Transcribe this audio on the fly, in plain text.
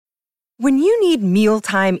When you need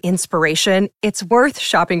mealtime inspiration, it's worth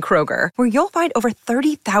shopping Kroger, where you'll find over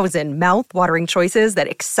 30,000 mouth-watering choices that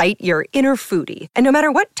excite your inner foodie. And no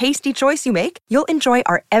matter what tasty choice you make, you'll enjoy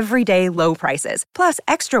our everyday low prices, plus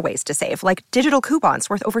extra ways to save, like digital coupons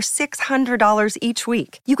worth over $600 each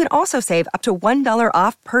week. You can also save up to $1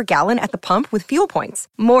 off per gallon at the pump with fuel points.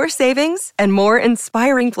 More savings and more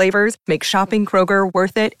inspiring flavors make shopping Kroger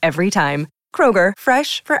worth it every time. Kroger,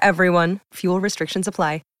 fresh for everyone. Fuel restrictions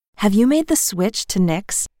apply. Have you made the switch to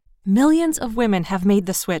Knix? Millions of women have made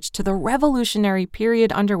the switch to the revolutionary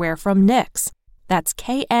period underwear from Knix. That's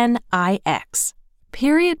Knix.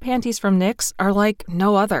 Period panties from Knix are like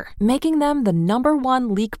no other, making them the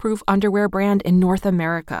 #1 leak-proof underwear brand in North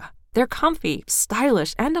America. They're comfy,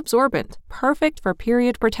 stylish, and absorbent, perfect for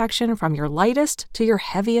period protection from your lightest to your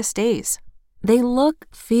heaviest days. They look,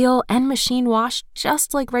 feel, and machine wash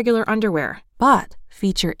just like regular underwear, but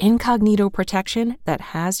feature incognito protection that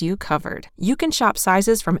has you covered. You can shop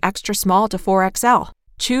sizes from extra small to 4XL.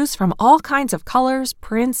 Choose from all kinds of colors,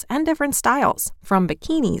 prints, and different styles, from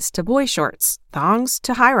bikinis to boy shorts, thongs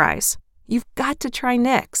to high-rise. You've got to try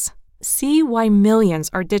Knix. See why millions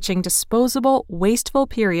are ditching disposable, wasteful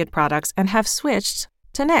period products and have switched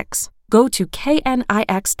to Knix. Go to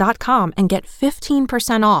knix.com and get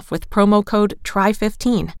 15% off with promo code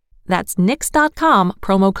TRY15. That's knix.com,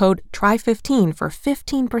 promo code TRY15 for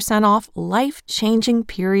 15% off life-changing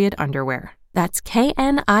period underwear. That's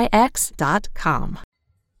knix.com.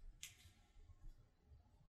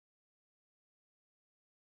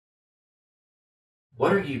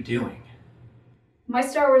 What are you doing? My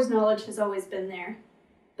Star Wars knowledge has always been there,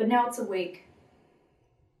 but now it's awake.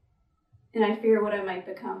 And I fear what I might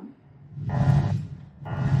become.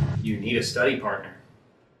 You need a study partner.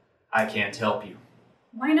 I can't help you.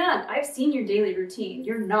 Why not? I've seen your daily routine.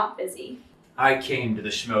 You're not busy. I came to the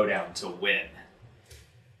Schmodown to win.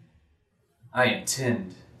 I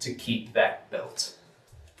intend to keep that belt.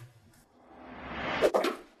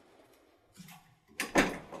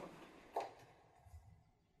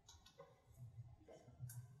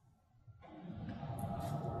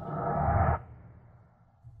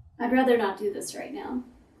 I'd rather not do this right now.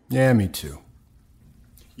 Yeah, me too.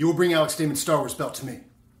 You will bring Alex Damon's Star Wars belt to me.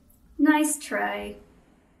 Nice try.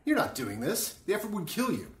 You're not doing this. The effort would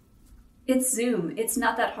kill you. It's Zoom. It's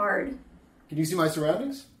not that hard. Can you see my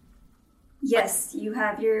surroundings? Yes, you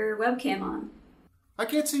have your webcam on. I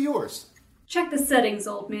can't see yours. Check the settings,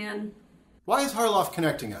 old man. Why is Harloff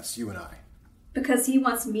connecting us, you and I? Because he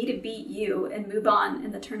wants me to beat you and move on in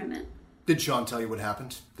the tournament. Did Sean tell you what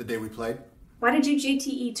happened the day we played? Why did you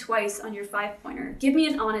JTE twice on your 5-pointer? Give me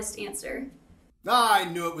an honest answer. I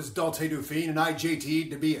knew it was Dulce Dufine, and I JTE'd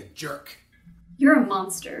to be a jerk. You're a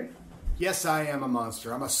monster. Yes, I am a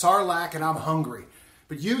monster. I'm a sarlacc, and I'm hungry.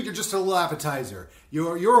 But you're just a little appetizer.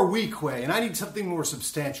 You're a Weequay, and I need something more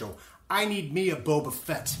substantial. I need me a Boba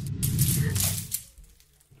Fett.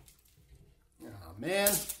 Oh, man.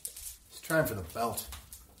 He's trying for the belt.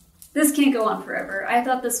 This can't go on forever. I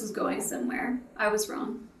thought this was going somewhere. I was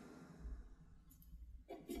wrong.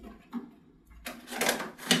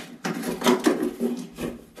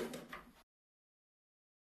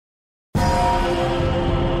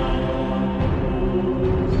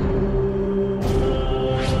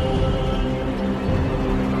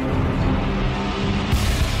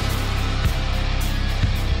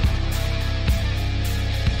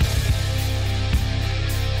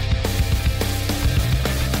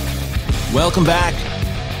 Welcome back,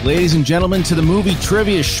 ladies and gentlemen, to the Movie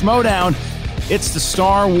Trivia Schmodown. It's the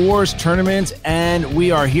Star Wars tournament, and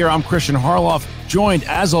we are here. I'm Christian Harloff, joined,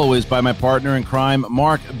 as always, by my partner in crime,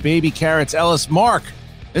 Mark Baby Carrots Ellis. Mark,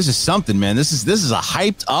 this is something, man. This is a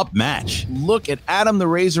hyped-up match. Look at Adam the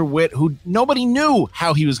Razor Witt, who nobody knew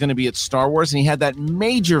how he was going to be at Star Wars, and he had that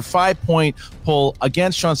major 5-point pull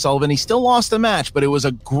against Sean Sullivan. He still lost the match, but it was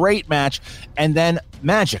a great match. And then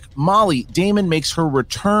magic. Molly Damon makes her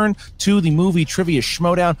return to the Movie Trivia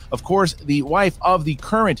Schmodown. Of course, the wife of the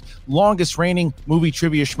current longest reigning Movie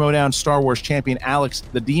Trivia Schmodown Star Wars champion, Alex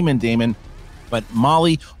the Demon Damon. But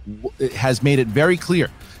Molly has made it very clear.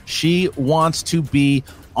 She wants to be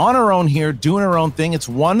on her own here, doing her own thing. It's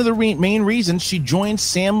one of the main reasons she joined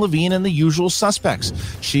Sam Levine and the Usual Suspects.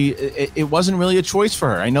 It wasn't really a choice for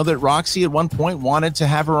her. I know that Roxy at one point wanted to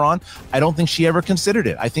have her on. I don't think she ever considered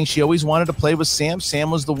it. I think she always wanted to play with Sam. Sam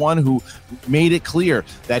was the one who made it clear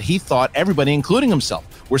that he thought everybody, including himself,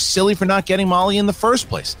 We're silly for not getting Molly in the first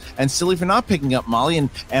place and silly for not picking up Molly. And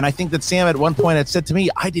I think that Sam at one point had said to me,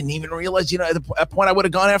 I didn't even realize, at that point I would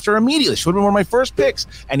have gone after her immediately. She would have been one of my first picks.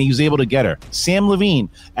 And he was able to get her. Sam Levine,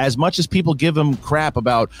 as much as people give him crap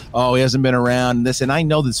about, oh, he hasn't been around and this, and I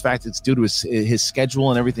know this fact it's due to his schedule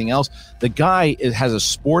and everything else, the guy has a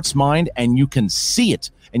sports mind and you can see it.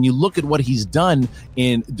 And you look at what he's done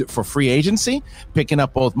for free agency, picking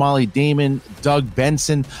up both Molly Damon, Doug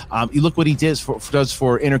Benson. You look what he does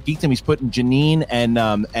for Inner Geekdom. He's putting Janine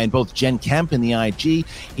and both Jen Kemp in the IG.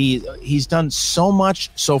 He's done so much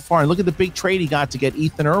so far. And look at the big trade he got to get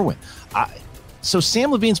Ethan Irwin. So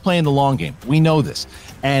Sam Levine's playing the long game. We know this.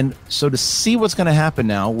 And so to see what's going to happen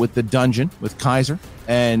now with the dungeon, with Kaiser,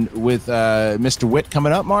 and with Mr. Witt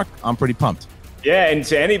coming up, Mark, I'm pretty pumped. Yeah, and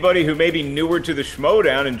to anybody who may be newer to the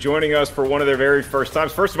Schmodown and joining us for one of their very first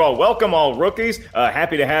times, first of all, welcome all rookies.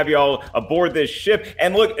 Happy to have you all aboard this ship.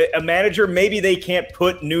 And look, a manager, maybe they can't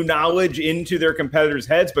put new knowledge into their competitors'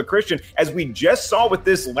 heads, but Christian, as we just saw with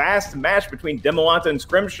this last match between Demolanta and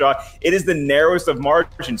Scrimshaw, it is the narrowest of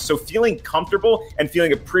margins. So feeling comfortable and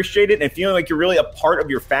feeling appreciated and feeling like you're really a part of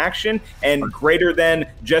your faction and greater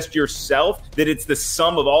than just yourself, that it's the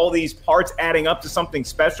sum of all these parts adding up to something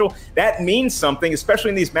special, that means something, especially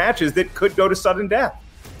in these matches that could go to sudden death.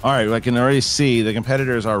 All right, I can already see the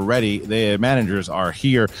competitors are ready. The managers are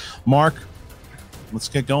here. Mark, let's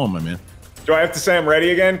get going, my man. Do I have to say I'm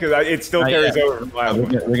ready again? Because it still carries over from last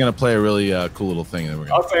one. We're going to play a really cool little thing.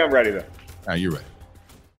 I'll say I'm ready, then. All right, you're ready.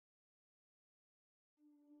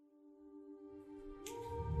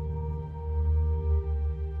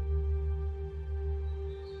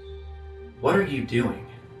 What are you doing?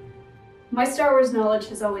 My Star Wars knowledge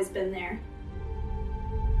has always been there.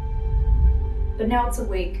 But now it's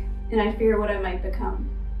awake, and I fear what I might become.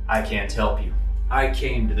 I can't help you. I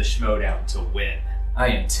came to the Schmodown to win. I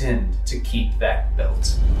intend to keep that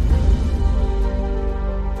belt.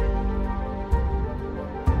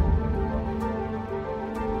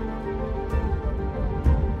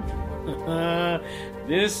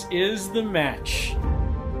 This is the match.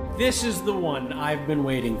 This is the one I've been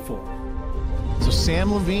waiting for. So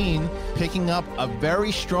Sam Levine picking up a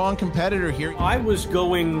very strong competitor here. I was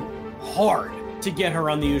going hard to get her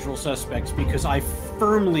on The Usual Suspects because I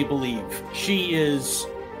firmly believe she is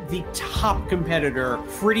the top competitor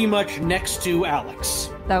pretty much next to Alex.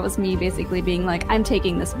 That was me basically being like, I'm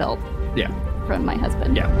taking this belt from my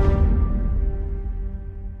husband. Yeah.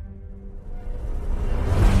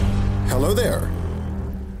 Hello there.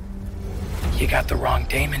 You got the wrong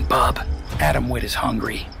Damon, Bob. Adam Witt is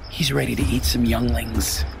hungry. He's ready to eat some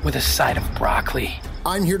younglings with a side of broccoli.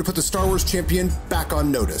 I'm here to put the Star Wars champion back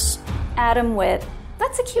on notice. Adam Witt.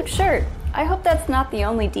 That's a cute shirt. I hope that's not the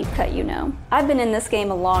only deep cut you know. I've been in this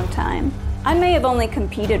game a long time. I may have only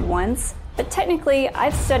competed once, but technically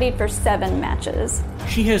I've studied for 7 matches.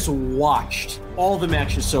 She has watched all the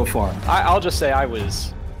matches so far. I'll just say I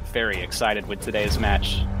was very excited with today's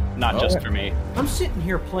match, not just for me. I'm sitting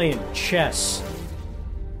here playing chess.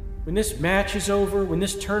 When this match is over, when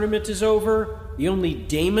this tournament is over, the only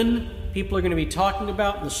Damon people are going to be talking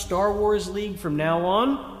about in the Star Wars League from now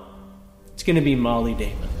on, it's going to be Molly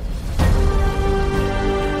Damon.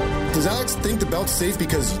 Does Alex think the belt's safe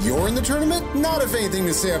because you're in the tournament? Not if anything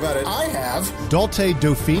to say about it I have. Dulce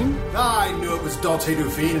Dauphine? I knew it was Dulce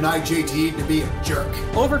Dauphine, and I JT'd to be a jerk.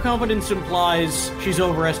 Overconfidence implies she's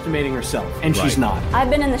overestimating herself, and she's not.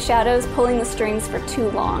 I've been in the shadows pulling the strings for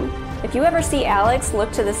too long. If you ever see Alex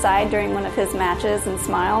look to the side during one of his matches and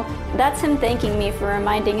smile, that's him thanking me for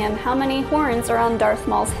reminding him how many horns are on Darth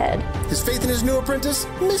Maul's head. His faith in his new apprentice?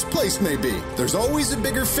 Misplaced maybe. There's always a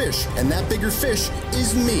bigger fish, and that bigger fish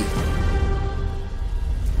is me.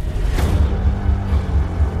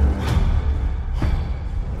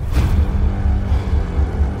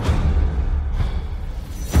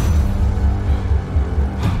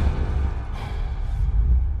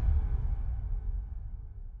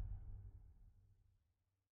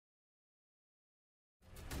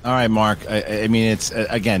 All right, Mark. I mean, it's,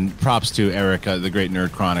 again, props to Eric, the great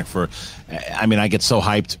Nerd Chronic, for, I mean, I get so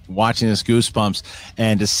hyped watching this Goosebumps,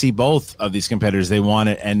 and to see both of these competitors, they won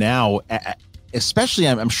it, and now, especially,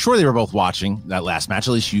 I'm sure they were both watching that last match,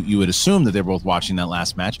 at least you would assume that they're both watching that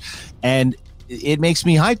last match, and it makes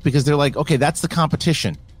me hyped because they're like, okay, that's the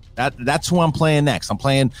competition. That's who I'm playing next. I'm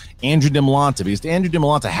playing Andrew DiMolanta, because Andrew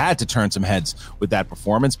DiMolanta had to turn some heads with that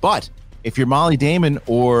performance, but if you're Molly Damon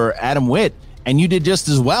or Adam Witt, and you did just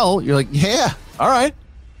as well, you're like, yeah, all right,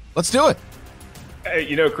 let's do it.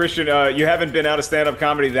 You know, Christian, you haven't been out of stand-up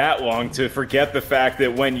comedy that long to forget the fact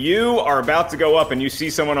that when you are about to go up and you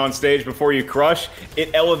see someone on stage before you crush,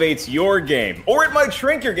 it elevates your game. Or it might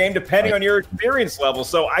shrink your game depending on your experience level.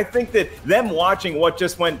 So I think that them watching what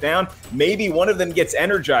just went down, maybe one of them gets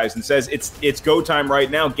energized and says, it's go time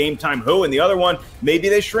right now, game time who? And the other one, maybe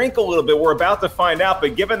they shrink a little bit. We're about to find out.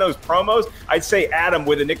 But given those promos, I'd say Adam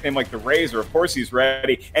with a nickname like the Razor, of course he's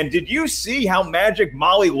ready. And did you see how Magic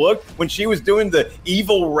Molly looked when she was doing the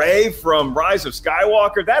Evil Ray from Rise of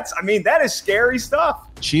Skywalker? That is scary stuff.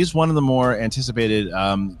 She's one of the more anticipated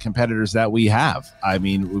competitors that we have. I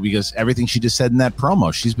mean, because everything she just said in that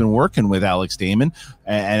promo, she's been working with Alex Damon,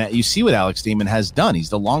 and you see what Alex Damon has done. He's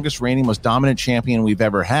the longest reigning, most dominant champion we've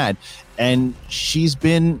ever had, and she's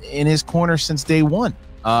been in his corner since day one.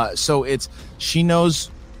 So she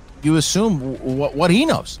knows. You assume what he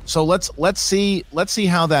knows. So let's see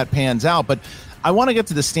how that pans out. But I want to get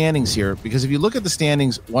to the standings here, because if you look at the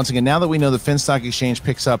standings, once again, now that we know the Finstock Exchange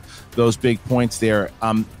picks up those big points there,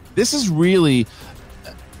 this is really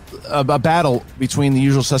a battle between the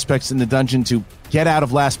Usual Suspects in the Dungeon to get out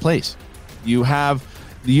of last place. You have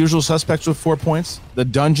the Usual Suspects with 4 points, the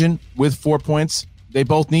Dungeon with 4 points. They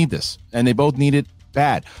both need this, and they both need it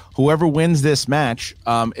bad. Whoever wins this match,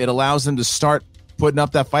 it allows them to start putting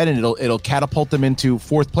up that fight, and it'll catapult them into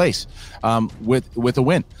 4th place with a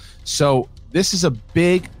win. So this is a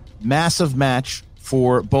big, massive match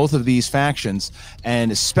for both of these factions,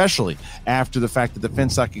 and especially after the fact that the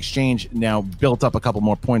Finstock Exchange now built up a couple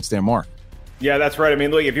more points there, Mark. Yeah, that's right. I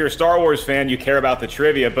mean, look, if you're a Star Wars fan, you care about the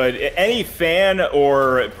trivia, but any fan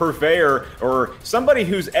or purveyor or somebody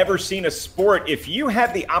who's ever seen a sport, if you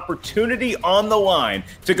have the opportunity on the line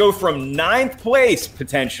to go from 9th place,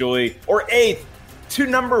 potentially, or 8th, to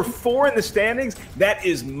number 4 in the standings, that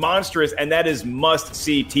is monstrous, and that is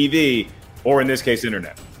must-see TV. Or in this case,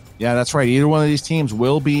 internet. Yeah, that's right. Either one of these teams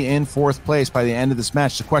will be in 4th place by the end of this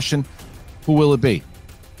match. The question, who will it be?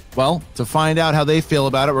 Well, to find out how they feel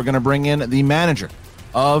about it, we're going to bring in the manager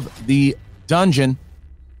of the Dungeon,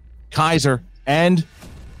 Kaiser, and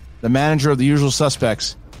the manager of the Usual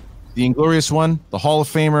Suspects, the Inglorious One, the Hall of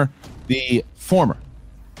Famer, the former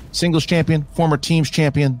singles champion, former teams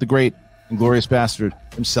champion, the great Inglorious Bastard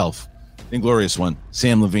himself. Inglorious One,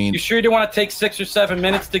 Sam Levine. You sure you didn't want to take 6 or 7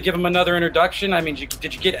 minutes to give him another introduction? I mean,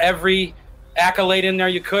 did you get every accolade in there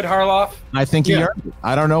you could, Harloff? I think he earned it.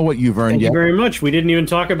 I don't know what you've earned yet. Thank you very much. We didn't even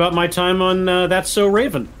talk about my time on That's So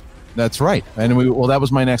Raven. That's right. And that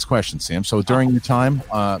was my next question, Sam. So during your time,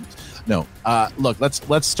 look,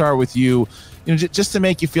 let's start with you. You know, just to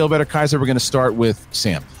make you feel better, Kaiser, we're going to start with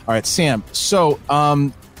Sam. All right, Sam. So,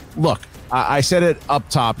 look, I said it up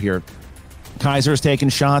top here. Kaiser has taken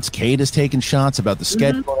shots. Kate has taken shots about the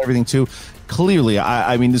schedule and everything too. Clearly,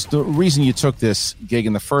 I mean, the reason you took this gig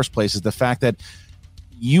in the first place is the fact that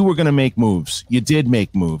you were going to make moves. You did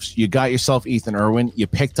make moves. You got yourself Ethan Irwin. You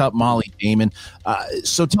picked up Molly Damon.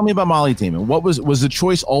 So tell me about Molly Damon. What was the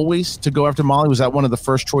choice always to go after Molly? Was that one of the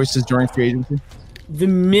first choices during free agency? The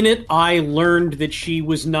minute I learned that she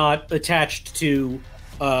was not attached to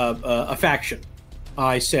a faction,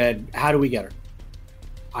 I said, how do we get her?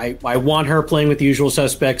 I want her playing with the Usual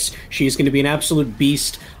Suspects. She's going to be an absolute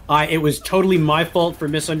beast. It was totally my fault for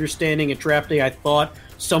misunderstanding at draft day. I thought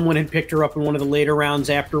someone had picked her up in one of the later rounds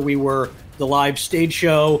after we were the live stage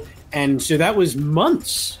show. And so that was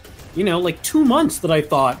months, like 2 months that I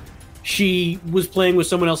thought she was playing with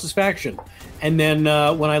someone else's faction. And then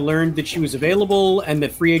when I learned that she was available and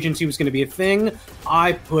that free agency was going to be a thing,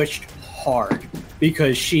 I pushed hard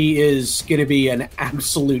because she is going to be an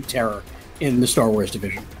absolute terror in the Star Wars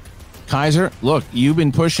division. Kaiser, look, you've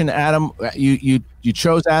been pushing Adam. You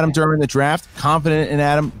chose Adam during the draft, confident in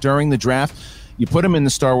Adam during the draft. You put him in the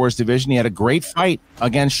Star Wars division. He had a great fight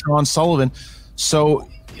against Sean Sullivan. So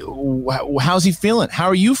how's he feeling? How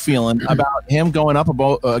are you feeling about him going up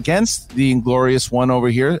against the Inglorious One over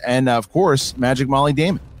here and, of course, Magic Molly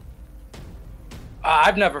Damon?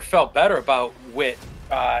 I've never felt better about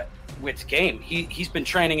Witt's game. He's been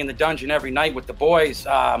training in the dungeon every night with the boys.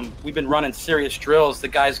 We've been running serious drills. The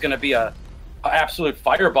guy's going to be a absolute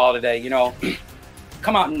fireball today.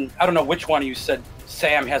 Come out and I don't know which one of you said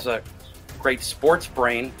Sam has a great sports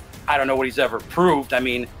brain. I don't know what he's ever proved. I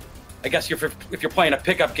mean, I guess if you're playing a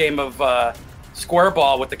pickup game of square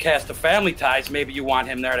ball with the cast of Family Ties, maybe you want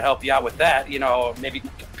him there to help you out with that. Maybe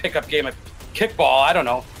pickup game of kickball. I don't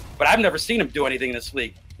know, but I've never seen him do anything in this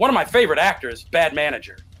league. One of my favorite actors, Bad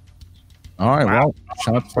Manager. All right, well,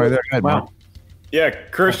 shots right there. Good, wow. Yeah,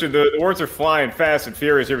 Christian, the words are flying fast and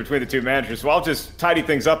furious here between the two managers. So I'll just tidy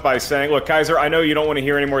things up by saying, look, Kaiser, I know you don't want to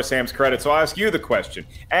hear any more Sam's credit, so I'll ask you the question.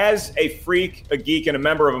 As a freak, a geek, and a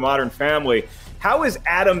member of a modern family, How has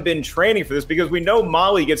Adam been training for this? Because we know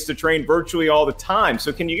Molly gets to train virtually all the time.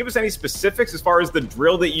 So can you give us any specifics as far as the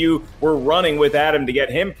drill that you were running with Adam to get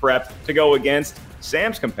him prepped to go against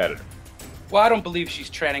Sam's competitor? Well, I don't believe she's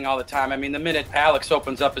training all the time. I mean, the minute Alex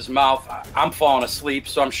opens up his mouth, I'm falling asleep.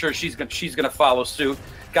 So I'm sure she's gonna follow suit.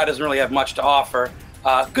 Guy doesn't really have much to offer.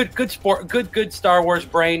 Good Star Wars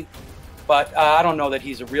brain, but I don't know that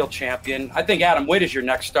he's a real champion. I think Adam Witt is your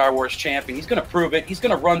next Star Wars champion. He's going to prove it. He's going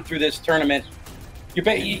to run through this tournament.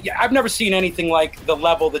 I've never seen anything like the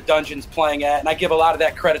level the Dungeon's playing at, and I give a lot of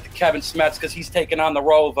that credit to Kevin Smets because he's taken on the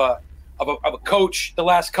role of a coach the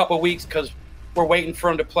last couple of weeks because we're waiting for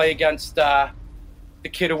him to play against the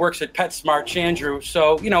kid who works at PetSmart, Chandru.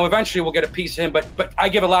 So, eventually we'll get a piece of him. But I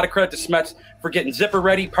give a lot of credit to Smets for getting Zipper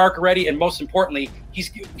ready, Parker ready, and most importantly,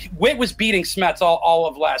 Witt was beating Smets all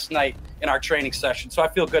of last night in our training session. So I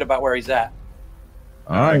feel good about where he's at.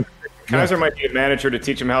 All right. Kaiser might be a manager to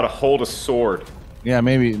teach him how to hold a sword. Yeah,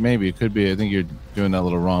 maybe it could be. I think you're doing that a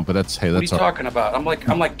little wrong, but that's What are you talking about? I'm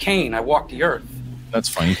like Cain. I walk the earth. That's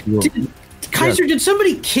fine. Kaiser, did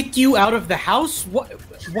somebody kick you out of the house? Why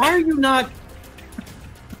are you not?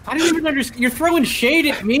 I don't even understand. You're throwing shade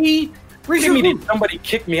at me. Where's your did somebody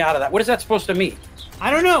kick me out of that? What is that supposed to mean?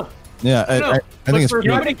 I don't know. Yeah, I think it's.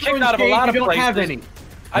 I've been kicked out of a lot of places. Have any.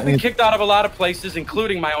 I've been kicked out of a lot of places,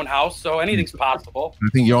 including my own house. So anything's possible. I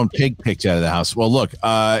think your own pig picked you out of the house. Well, look,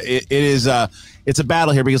 it's a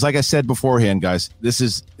battle here because, like I said beforehand, guys, this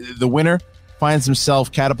is the winner finds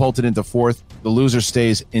himself catapulted into fourth. The loser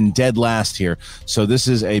stays in dead last here. So this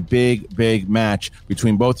is a big, big match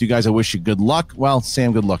between both you guys. I wish you good luck. Well,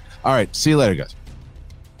 Sam, good luck. All right, see you later, guys.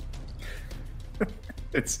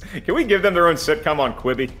 Can we give them their own sitcom on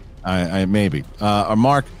Quibi? I maybe.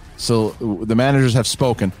 Mark, so the managers have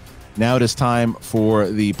spoken. Now it is time for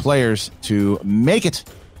the players to make it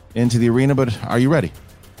into the arena, but are you ready?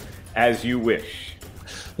 As you wish.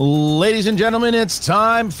 Ladies and gentlemen, it's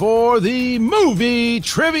time for the Movie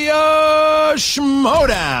Trivia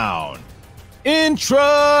Schmodown.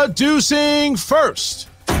 Introducing first.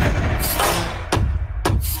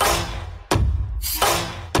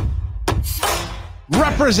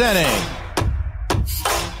 Representing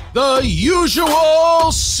The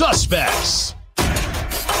Usual Suspects.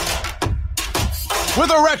 With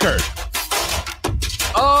a record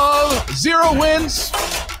of 0 wins,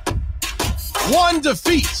 1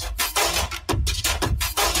 defeat.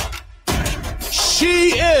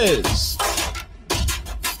 She is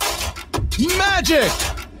Magic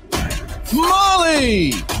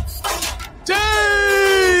Molly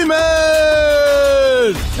Damon.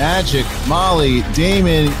 Magic Molly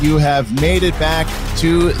Damon, you have made it back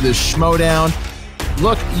to the Schmodown.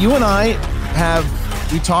 Look, you and I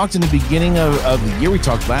we talked in the beginning of the year. We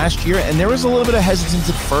talked last year, and there was a little bit of hesitance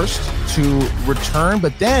at first to return,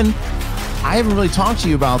 but then I haven't really talked to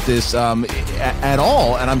you about this at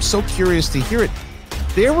all, and I'm so curious to hear it.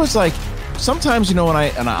 There was sometimes, when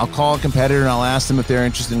I'll call a competitor and I'll ask them if they're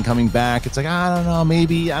interested in coming back. It's like, I don't know,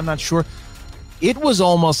 maybe, I'm not sure. It was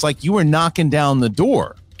almost like you were knocking down the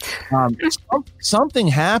door. Something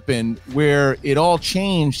happened where it all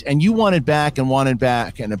changed, and you wanted back in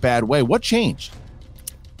a bad way. What changed?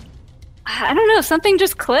 I don't know. Something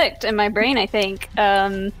just clicked in my brain, I think.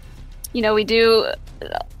 We do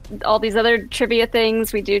all these other trivia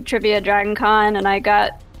things. We do Trivia Dragon Con, and I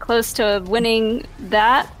got close to winning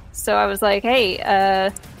that. So I was like, hey,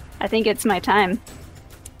 I think it's my time.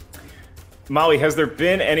 Molly, has there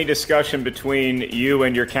been any discussion between you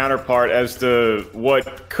and your counterpart as to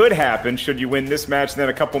what could happen should you win this match and then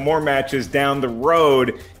a couple more matches down the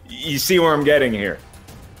road? You see where I'm getting here?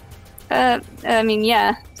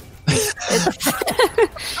 Yeah.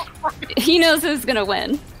 He knows who's going to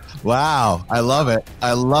win. Wow, I love it.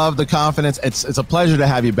 I love the confidence. It's a pleasure to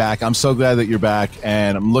have you back. I'm so glad that you're back,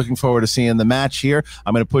 and I'm looking forward to seeing the match here.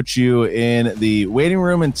 I'm going to put you in the waiting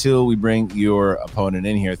room until we bring your opponent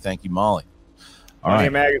in here. Thank you, Molly. All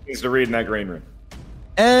right. Magazines to read in that green room.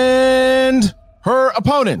 And her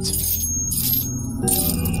opponent.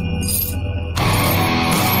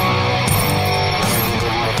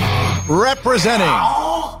 Representing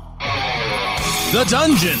The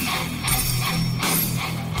Dungeon.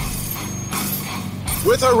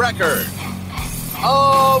 With a record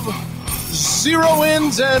of 0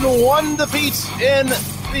 wins and 1 defeat in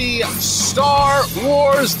the Star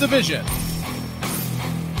Wars division,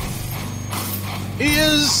 he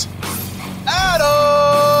is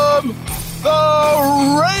Adam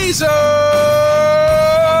the Razor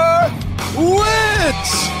Witt.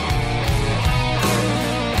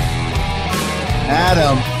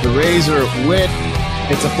 Adam the Razor Witt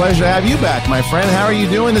It's a pleasure to have you back, my friend. How are you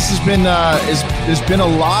doing? This has been there's been a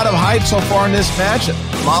lot of hype so far in this match.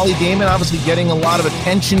 Molly Damon obviously getting a lot of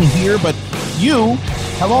attention here, but you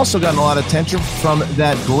have also gotten a lot of attention from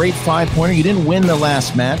that great 5-pointer. You didn't win the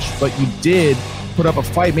last match, but you did put up a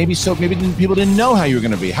fight. Maybe people didn't know how you were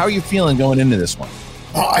going to be. How are you feeling going into this one?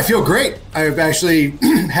 I feel great. I've actually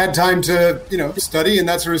had time to, study and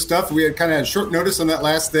that sort of stuff. We had kind of had short notice on that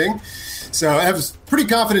last thing. So I was pretty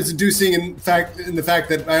confidence-inducing in the fact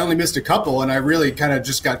that I only missed a couple, and I really kind of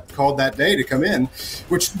just got called that day to come in,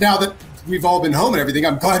 which now that we've all been home and everything,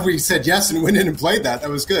 I'm glad we said yes and went in and played that. That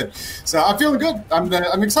was good. So I'm feeling good.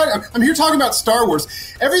 I'm excited. I'm here talking about Star Wars.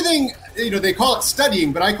 Everything, they call it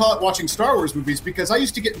studying, but I call it watching Star Wars movies because I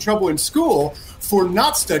used to get in trouble in school for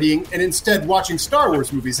not studying and instead watching Star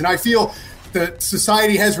Wars movies. And I feel that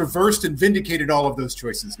society has reversed and vindicated all of those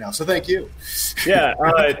choices now. So thank you. Yeah,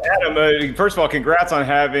 Adam, first of all, congrats on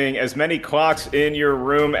having as many clocks in your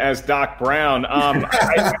room as Doc Brown.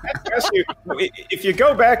 I ask you, if you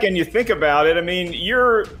go back and you think about it, I mean,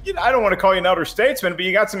 I don't want to call you an elder statesman, but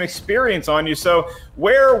you got some experience on you. So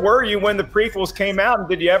where were you when the prequels came out? And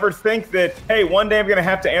did you ever think that, hey, one day I'm going to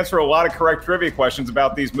have to answer a lot of correct trivia questions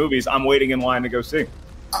about these movies I'm waiting in line to go see?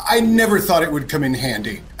 I never thought it would come in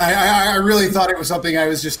handy. I really thought it was something I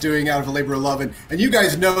was just doing out of a labor of love. And you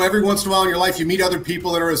guys know every once in a while in your life you meet other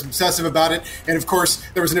people that are as obsessive about it. And, of course,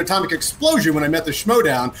 there was an atomic explosion when I met the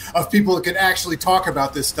Schmodown of people that could actually talk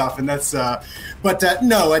about this stuff. And that's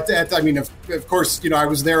no, of course, I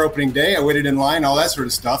was there opening day. I waited in line, all that sort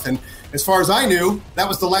of stuff. And as far as I knew, that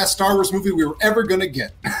was the last Star Wars movie we were ever going to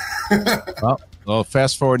get. Well,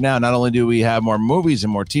 fast forward now, not only do we have more movies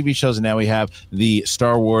and more TV shows, and now we have the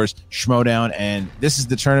Star Wars Schmodown, and this is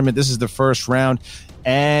the tournament. This is the first round,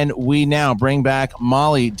 and we now bring back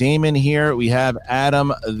Molly Damon here. We have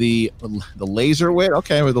Adam, the laser wit.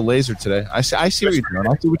 Okay, with the laser today. I see what you're doing.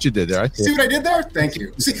 I see what you did there. See what I did there? Thank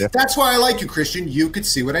you. See, that's why I like you, Christian. You could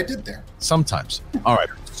see what I did there. Sometimes. All right.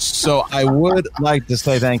 So I would like to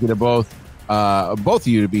say thank you to both of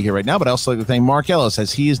you to be here right now, but I also like to thank Mark Ellis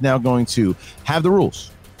as he is now going to have the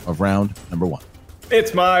rules of round number 1.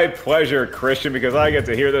 It's my pleasure, Christian, because I get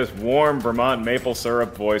to hear this warm Vermont maple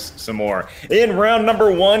syrup voice some more. In round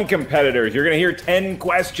number 1, competitors, you're going to hear 10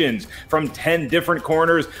 questions from 10 different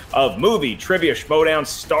corners of movie, trivia, Schmodown,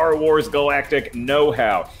 Star Wars, galactic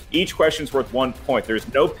know-how. Each question's worth 1 point.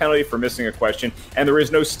 There's no penalty for missing a question, and there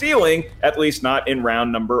is no stealing, at least not in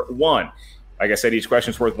round number 1. Like I said, each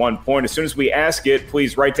question is worth 1 point. As soon as we ask it,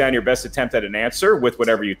 please write down your best attempt at an answer with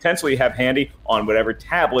whatever utensil you have handy on whatever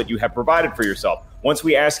tablet you have provided for yourself. Once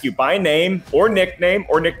we ask you by name or nickname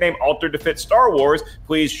altered to fit Star Wars,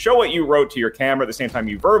 please show what you wrote to your camera at the same time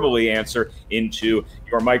you verbally answer into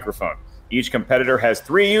your microphone. Each competitor has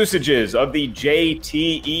 3 usages of the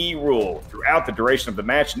JTE rule throughout the duration of the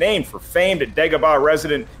match, named for famed Dagobah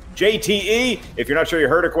resident JTE. If you're not sure you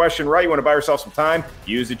heard a question right, you want to buy yourself some time,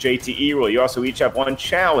 use the JTE rule. You also each have 1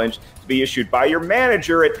 challenge to be issued by your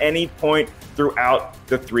manager at any point throughout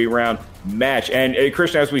the 3-round match. And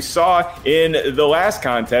Christian, as we saw in the last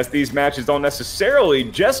contest, these matches don't necessarily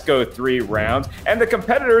just go 3 rounds, and the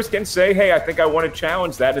competitors can say, hey, I think I want to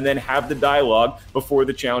challenge that, and then have the dialogue before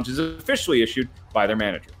the challenge is officially issued by their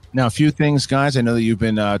manager. Now, a few things, guys. I know that you've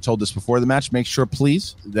been told this before the match. Make sure,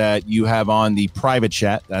 please, that you have on the private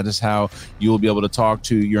chat. That is how you will be able to talk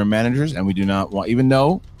to your managers. And we do not want, even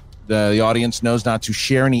though the audience knows not to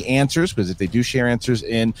share any answers, because if they do share answers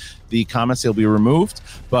in the comments, they'll be removed.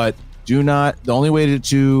 But do not, the only way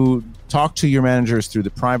to talk to your managers through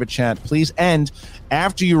the private chat, please. And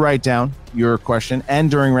after you write down your question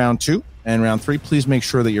and during round 2 and round 3, please make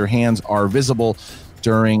sure that your hands are visible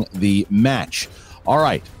during the match. All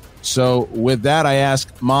right. So with that, I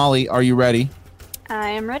ask Molly, are you ready? I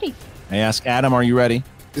am ready. I ask Adam, are you ready?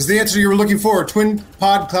 Is the answer you were looking for a twin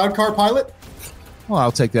pod cloud car pilot? Well,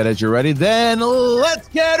 I'll take that as you're ready. Then let's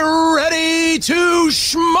get ready to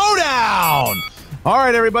Schmodown. All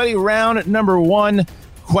right, everybody, round number 1,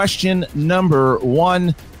 question number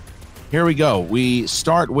 1. Here we go. We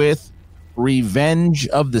start with Revenge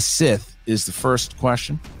of the Sith is the first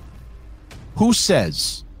question. Who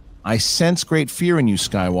says, I sense great fear in you,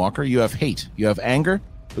 Skywalker. You have hate. You have anger,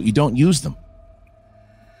 but you don't use them.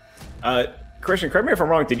 Christian, correct me if I'm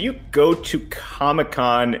wrong. Did you go to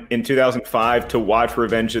Comic-Con in 2005 to watch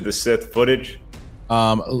Revenge of the Sith footage?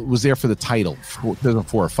 Was there for the title.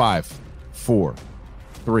 2004, 5, 4,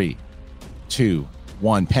 3, 2,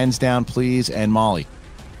 1. Pens down, please. And Molly.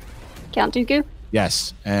 Count Dooku?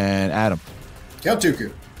 Yes. And Adam. Count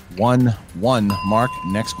Dooku. 1-1. Mark,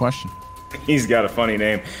 next question. He's got a funny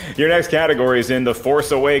name. Your next category is in The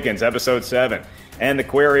Force Awakens, Episode 7. And the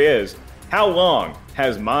query is, How long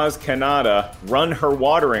has Maz Kanata run her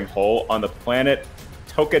watering hole on the planet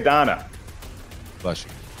Tokadana? Bless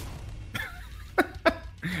you.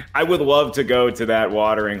 I would love to go to that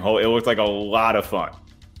watering hole. It looks like a lot of fun.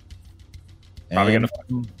 Probably gonna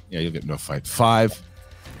fight. Yeah, you'll get no fight. 5,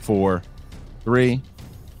 4, 3,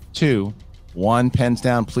 2, 1. Pens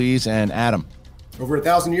down, please. And Adam. Over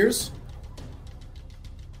 1,000 years?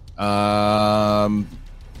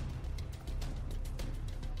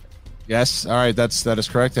 Yes. All right. That is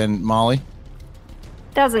correct. And Molly.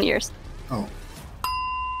 1,000 years. Oh.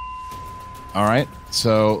 All right.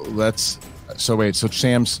 So wait. So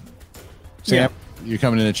Sam, you're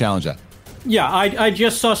coming in to challenge that. Yeah, I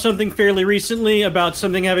just saw something fairly recently about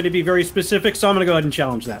something having to be very specific, so I'm going to go ahead and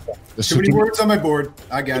challenge that. Too many words on my board.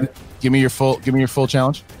 I got it. Give me your full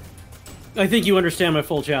challenge. I think you understand my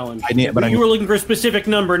full challenge. You were looking for a specific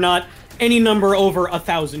number, not any number over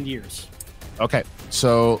 1,000 years. Okay.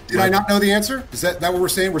 So did I not know the answer? Is that what we're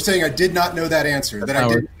saying? We're saying I did not know that answer. That I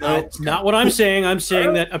didn't know. That's not what I'm saying. I'm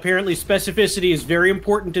saying that apparently specificity is very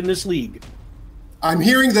important in this league. I'm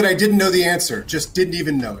hearing that I didn't know the answer, just didn't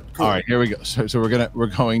even know it. Cool. All right, here we go. So we're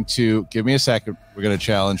going to give me a second. We're going to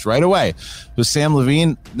challenge right away with Sam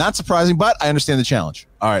Levine. Not surprising, but I understand the challenge.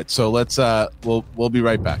 All right, so let's we'll be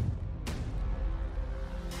right back.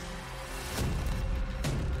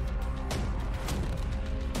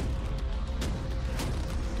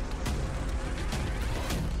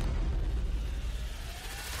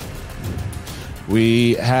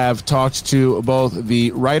 We have talked to both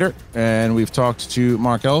the writer and we've talked to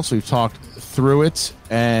Mark Ellis. We've talked through it,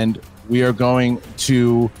 and we are going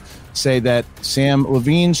to say that Sam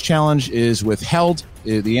Levine's challenge is withheld.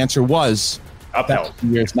 The answer was upheld.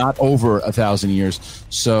 Years, not over 1,000 years.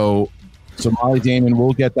 So Molly Damon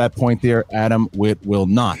will get that point there. Adam Witt will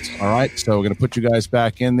not. All right. So we're going to put you guys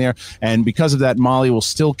back in there, and because of that, Molly will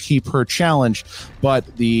still keep her challenge, but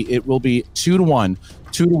it will be 2-1.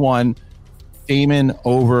 2-1. Damon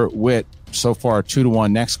over Witt so far,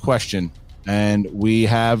 2-1. Next question, and we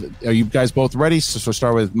have. Are you guys both ready? So we'll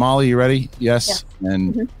start with Molly. You ready? Yes. Yeah.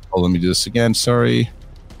 And let me do this again. Sorry.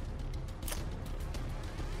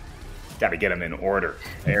 Got to get them in order.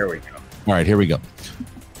 There we go. All right, here we go.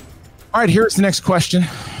 All right, here's the next question.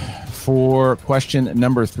 For question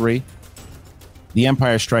number 3, The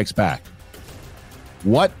Empire Strikes Back.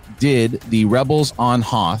 What did the rebels on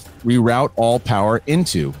Hoth reroute all power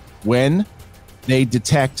into when they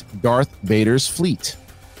detect Darth Vader's fleet?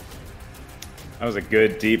 That was a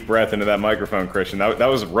good deep breath into that microphone, Christian. That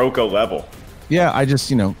was Roka level. Yeah, I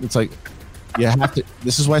just, it's like, you have to.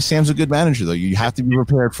 This is why Sam's a good manager, though. You have to be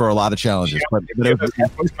prepared for a lot of challenges. But they're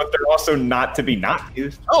also not to be not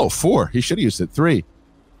used. Oh, 4. He should have used it. 3,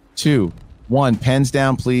 2, 1. Pens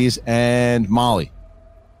down, please. And Molly.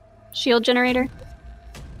 Shield generator.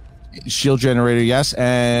 Shield generator, yes.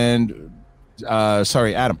 And,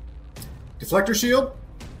 Adam. Deflector shield?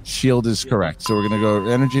 Shield is correct. So we're going to go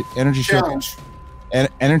energy challenge. Shield.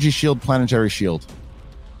 Energy shield, planetary shield.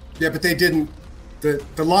 Yeah, but they didn't.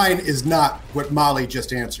 The line is not what Molly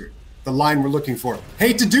just answered. The line we're looking for.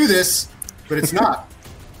 Hate to do this, but it's not.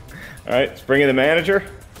 All right, let's bring in the manager.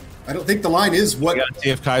 I don't think the line is what see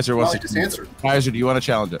if Kaiser wants to just answer. Kaiser, do you want to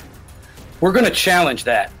challenge it? We're going to challenge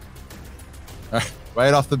that.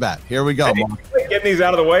 Right off the bat. Here we go. Getting these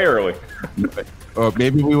out of the way early. Or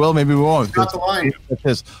maybe we will, maybe we won't. Not the line.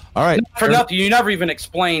 All right. For nothing, you never even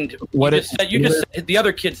explained. What you just said the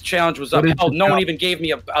other kid's challenge was upheld. No one even gave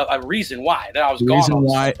me a reason why that I was gone. Reason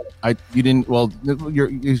why you didn't. Well,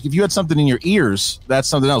 if you had something in your ears, that's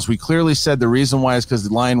something else. We clearly said the reason why is because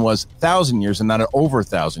the line was 1,000 years and not over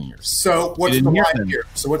 1,000 years. So what's the line here?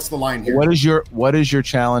 So what's the line here? What is your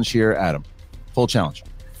challenge here, Adam? Full challenge.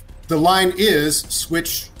 The line is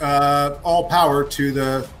switch all power to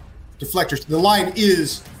the deflectors. The line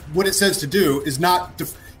is what it says to do is not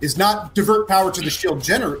divert power to the shield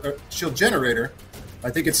generator. I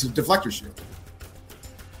think it's a deflector shield.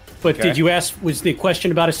 But did you ask? Was the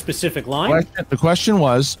question about a specific line? The question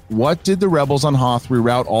was, what did the rebels on Hoth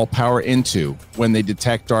reroute all power into when they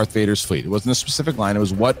detect Darth Vader's fleet? It wasn't a specific line. It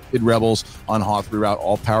was what did rebels on Hoth reroute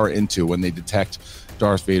all power into when they detect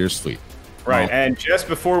Darth Vader's fleet? Right, and just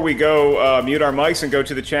before we go mute our mics and go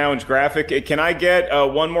to the challenge graphic, can I get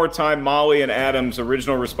one more time Molly and Adam's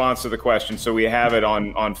original response to the question so we have it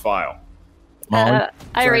on file? I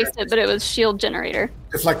erased it, but it was shield generator.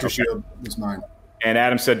 Deflector shield was mine. And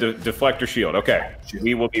Adam said deflector shield. Okay,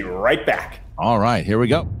 we will be right back. All right, here we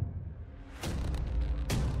go.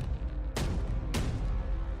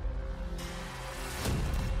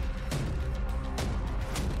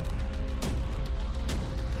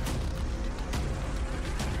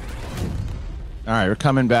 All right, we're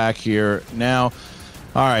coming back here now.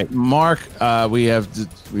 All right, Mark,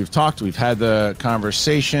 we've talked, we've had the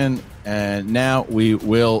conversation, and now we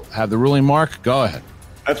will have the ruling. Mark, go ahead.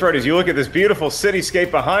 That's right. As you look at this beautiful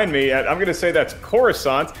cityscape behind me, I'm going to say that's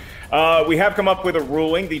Coruscant. We have come up with a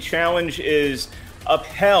ruling. The challenge is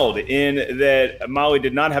upheld in that Molly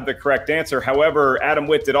did not have the correct answer. However, Adam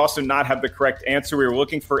Witt did also not have the correct answer. We were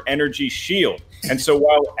looking for Energy Shield. And so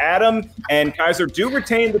while Adam and Kaiser do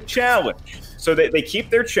retain the challenge, so they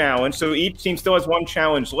keep their challenge, so each team still has one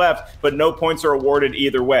challenge left, but no points are awarded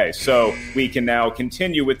either way. So we can now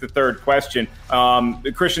continue with the third question.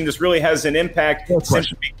 Christian, this really has an impact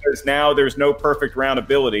simply because now there's no perfect round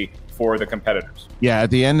ability for the competitors. Yeah,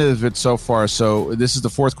 at the end of it so far, so this is the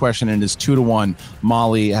fourth question, and it's 2-1.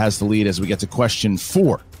 Molly has the lead as we get to question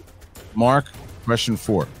 4. Mark, question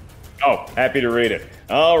 4. Oh, happy to read it.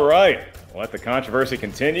 All right. Let the controversy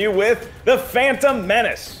continue with the Phantom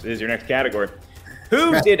Menace. This is your next category.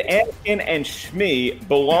 Who did Anakin and Shmi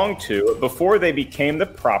belong to before they became the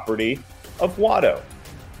property of Watto?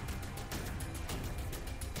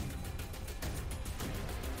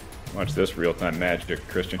 Watch this real-time magic,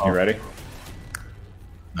 Christian. You ready?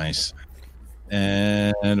 Nice.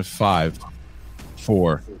 And 5,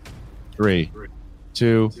 4, 3,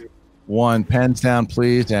 2, 1. Pens down,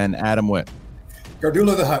 please. And Adam Witt.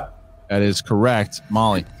 Gardula the Hutt. That is correct.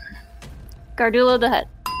 Molly. Gardula the Hutt.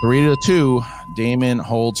 3-2. Damon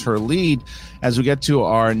holds her lead. As we get to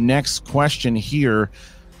our next question here,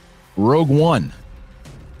 Rogue One.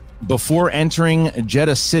 Before entering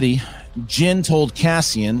Jeddah City, Jin told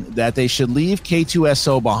Cassian that they should leave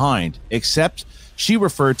K2SO behind, except she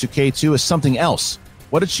referred to K2 as something else.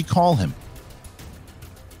 What did she call him?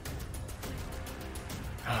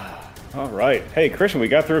 All right. Hey, Christian, we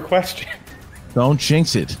got through a question. Don't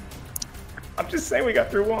jinx it. I'm just saying we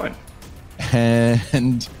got through one.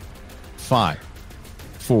 And 5,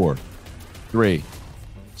 4, 3,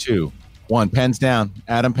 2, 1. Pens down.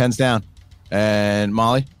 Adam, pens down. And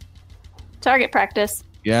Molly? Target practice.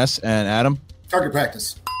 Yes. And Adam? Target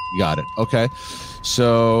practice. You got it. Okay.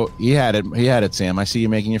 So he had it, Sam. I see you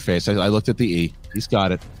making your face. I looked at the E. He's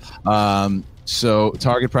got it. So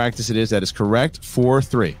target practice it is. That is correct.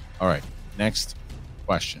 4-3. All right. Next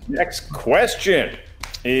question. Next question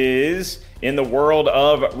is in the world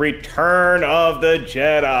of Return of the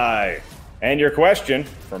Jedi. And your question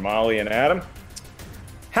for Molly and Adam.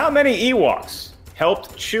 How many Ewoks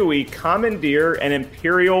helped Chewie commandeer an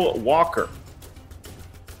Imperial walker?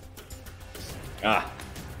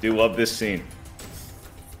 Do love this scene.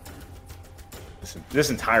 This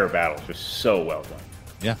entire battle is just so well done.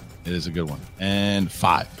 Yeah, it is a good one. And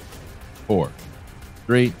 5, 4,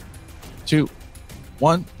 3, 2,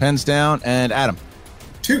 1. Pens down. And Adam?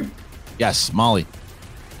 2. Yes. Molly?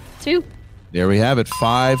 2. There we have it.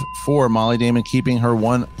 5-4. Molly Damon keeping her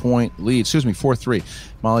 1 point lead. Excuse me, 4-3.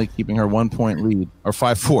 Molly keeping her 1 point lead. Or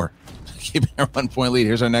 5-4. Keeping her 1 point lead.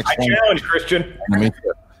 Here's our next one. Challenge, Christian.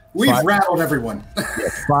 We've rattled everyone.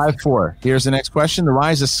 5-4. Here's the next question. The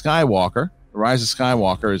Rise of Skywalker. The Rise of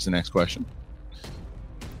Skywalker is the next question.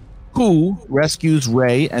 Who rescues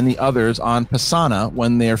Rey and the others on Pisana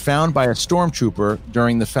when they are found by a stormtrooper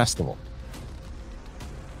during the festival?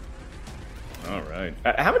 All right.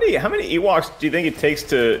 How many Ewoks do you think it takes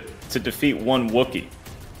to defeat one Wookiee?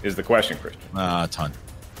 Is the question, Christian? A ton.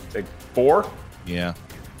 Say 4? Yeah.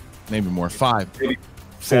 Maybe more. 5. Maybe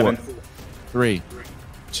 4, 7. 3,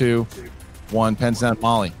 2, 1. Pens down.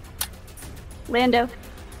 Molly. Lando.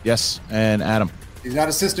 Yes. And Adam. He's not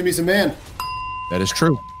a system, he's a man. That is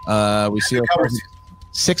true. We see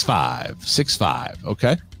 6-5. 6-5.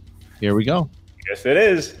 Okay. Here we go. Yes, it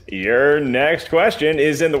is. Your next question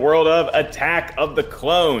is in the world of Attack of the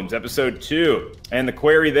Clones, Episode 2. And the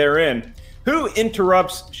query therein, who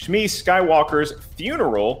interrupts Shmi Skywalker's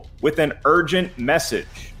funeral with an urgent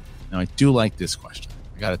message? Now, I do like this question.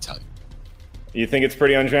 I got to tell you. You think it's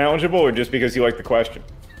pretty unchallengeable or just because you like the question?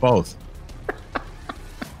 Both.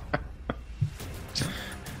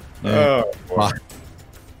 Oh, boy. 5,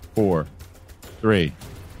 4, 3,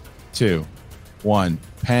 2, 1.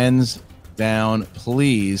 Pens down,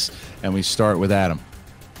 please. And we start with Adam.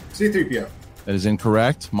 C-3PO. That is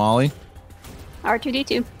incorrect. Molly?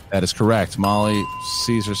 R2-D2. That is correct. Molly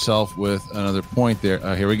sees herself with another point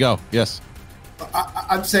there. Here we go. Yes.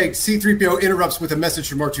 I'm saying C-3PO interrupts with a message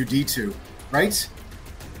from R2-D2, right?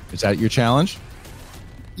 Is that your challenge?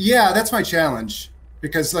 Yeah, that's my challenge.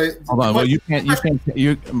 Because hold on, well, you can't.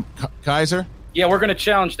 Kaiser? Yeah, we're going to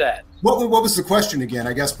challenge that. What was the question again?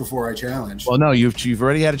 I guess before I challenge. Well, no, you've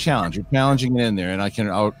already had a challenge. You're challenging it in there, and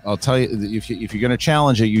I'll tell you if you're going to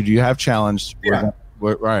challenge it, you have challenged. Yeah.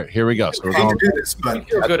 All right, here we go. So we're I hate going. to do this, but I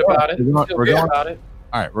feel good about it. We're Feel going- good about it.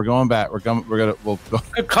 All right, we're going back. We'll go.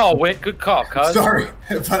 Good call, Whit. Good call, cuz. sorry,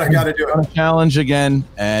 but I got to do it. Challenge again,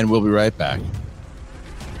 and we'll be right back.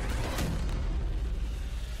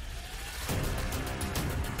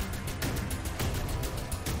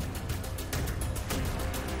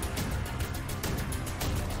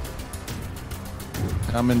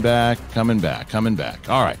 Coming back.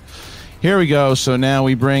 All right, here we go. So now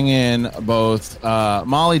we bring in both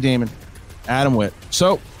Molly Damon, Adam Witt.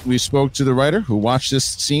 So we spoke to the writer who watched this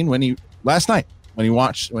scene last night when he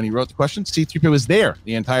wrote the question. C-3PO was there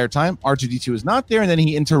the entire time. R2-D2 is not there, and then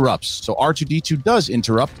he interrupts. So R2-D2 does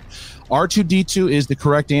interrupt. R2-D2 is the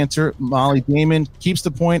correct answer. Molly Damon keeps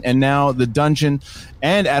the point, and now the dungeon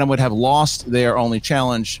and Adam Witt have lost their only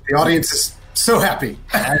challenge. The audience is so happy.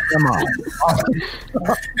 Come on.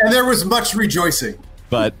 And there was much rejoicing.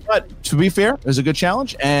 But to be fair, it was a good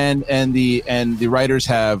challenge, and the writers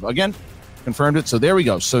have again confirmed it. So there we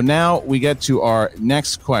go. So now we get to our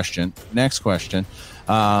next question.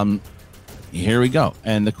 Here we go.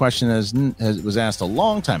 And the question was asked a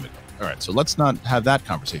long time ago. All right, so let's not have that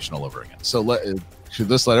conversation all over again. So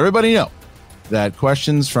let's let everybody know that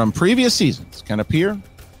questions from previous seasons can appear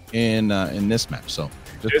in this match. So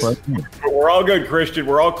we're all good, Christian.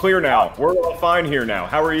 We're all clear now. We're all fine here now.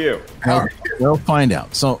 How are you? We'll find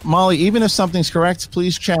out. So Molly, even if something's correct,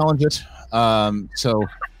 please challenge it. So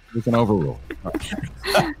we can overrule. All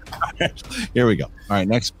right. Here we go. All right,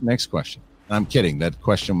 next question. I'm kidding. That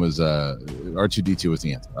question was R2-D2 was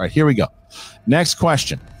the answer. All right, here we go. Next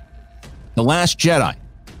question. The Last Jedi.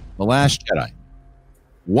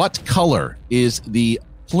 What color is the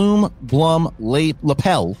Plume Blum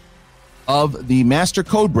lapel of the Master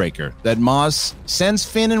Codebreaker that Maz sends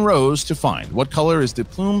Finn and Rose to find? What color is the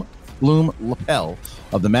Plume Bloom lapel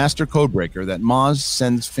of the Master Codebreaker that Maz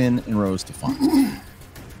sends Finn and Rose to find? I'm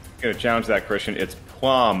going to challenge that, Christian. It's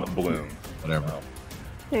Plum Bloom. Whatever.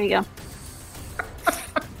 There you go.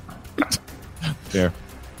 There.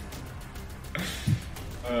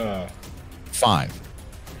 5,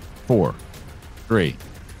 4, 3,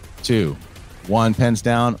 2, 1. Pens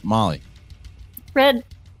down. Molly. Red.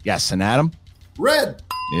 Yes, and Adam? Red.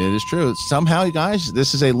 It is true. Somehow, you guys,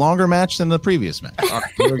 this is a longer match than the previous match. All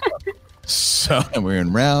right, here we go. So, and we're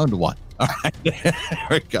in round 1. All right, here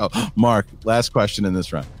we go. Mark, last question in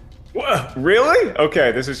this round. Really?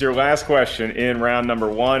 Okay, this is your last question in round number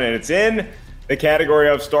 1, and it's in the category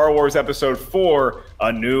of Star Wars Episode 4,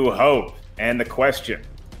 A New Hope. And the question,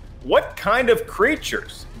 what kind of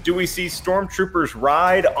creatures do we see stormtroopers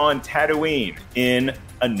ride on Tatooine in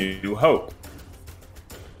A New Hope?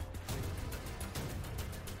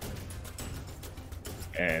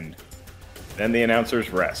 And then the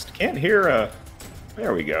announcers rest. Can't hear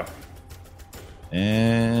there we go.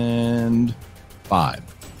 And 5,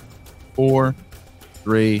 4,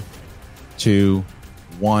 3, 2,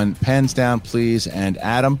 1. Pens down, please. And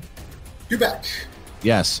Adam? Dewback.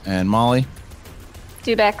 Yes. And Molly?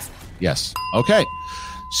 Dewbacks. Yes. Okay.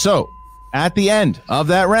 So at the end of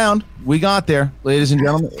that round, we got there, ladies and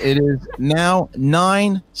gentlemen. It is now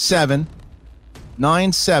 9-7.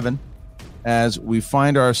 9-7 as we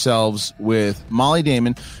find ourselves with Molly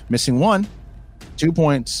Damon missing 2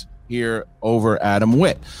 points here over Adam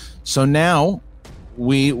Witt. So now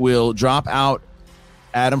we will drop out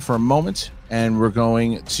Adam for a moment, and we're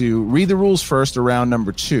going to read the rules first around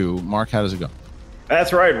number 2. Mark, how does it go?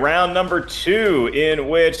 That's right, round number 2, in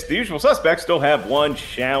which the usual suspects still have 1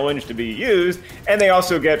 challenge to be used, and they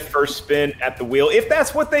also get first spin at the wheel. If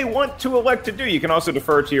that's what they want to elect to do, you can also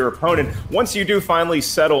defer to your opponent. Once you do finally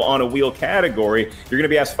settle on a wheel category, you're going to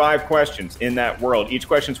be asked 5 questions in that world. Each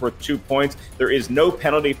question's worth 2 points. There is no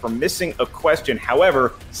penalty for missing a question.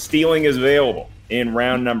 However, stealing is available in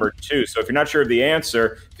round number 2. So if you're not sure of the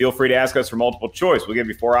answer, feel free to ask us for multiple choice. We'll give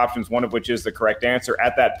you 4 options, one of which is the correct answer.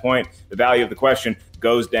 At that point, the value of the question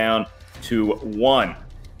goes down to 1.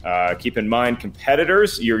 Keep in mind,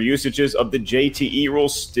 competitors, your usages of the JTE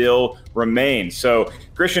rules still remain. So,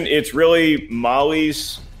 Christian, it's really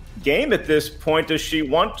Molly's game at this point. Does she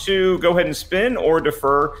want to go ahead and spin or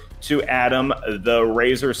defer to Adam, the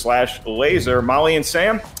Razor/Laser? Molly and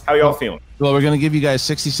Sam, how y'all feeling? Well, we're going to give you guys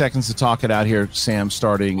 60 seconds to talk it out here, Sam,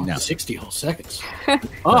 starting now. 60 whole seconds.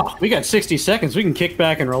 Oh, we got 60 seconds. We can kick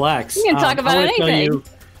back and relax. We can talk about I wanna tell anything. you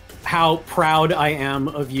how proud I am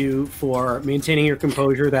of you for maintaining your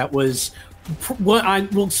composure. That was what I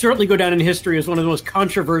will certainly go down in history as one of the most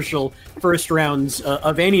controversial first rounds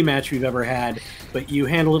of any match we've ever had. But you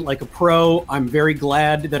handled it like a pro. I'm very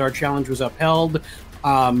glad that our challenge was upheld.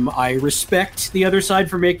 I respect the other side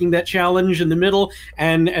for making that challenge in the middle,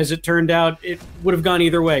 and as it turned out, it would have gone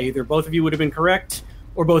either way. Either both of you would have been correct,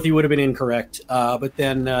 or both of you would have been incorrect. But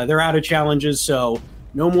then they're out of challenges, so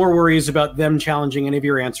no more worries about them challenging any of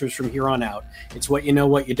your answers from here on out. It's what you know,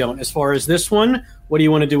 what you don't. As far as this one, what do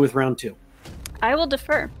you want to do with round 2? I will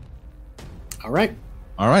defer. All right.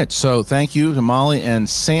 All right. So thank you to Molly and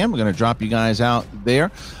Sam. We're going to drop you guys out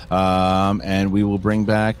there. And we will bring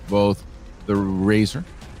back both the Razor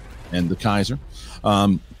and the Kaiser.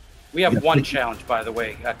 We have one challenge, by the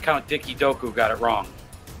way. Count Dickie Doku got it wrong.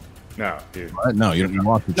 No, dude. No, you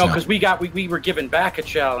lost the challenge. No, because we were given back a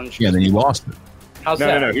challenge. Yeah, then you lost it. How's No,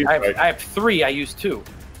 that? no, he's right. I have 3. I used 2.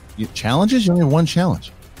 Challenges? You only have one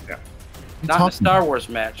challenge. Yeah. Not in a Star Wars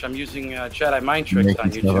match. I'm using Jedi mind tricks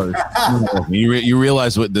on YouTube. You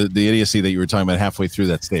realize what the idiocy that you were talking about halfway through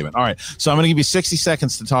that statement. All right. So I'm going to give you 60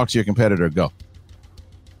 seconds to talk to your competitor. Go.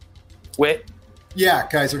 Wit. Yeah,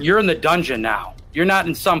 Kaiser. You're in the dungeon now. You're not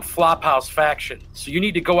in some flophouse faction. So you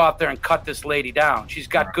need to go out there and cut this lady down. She's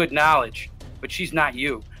got good knowledge, but she's not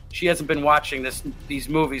you. She hasn't been watching these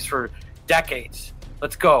movies for decades.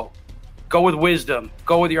 Let's go. Go with wisdom.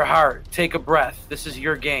 Go with your heart. Take a breath. This is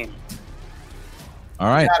your game. All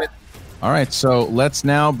right. All right. So let's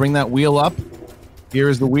now bring that wheel up. Here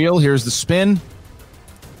is the wheel. Here's the spin.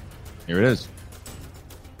 Here it is.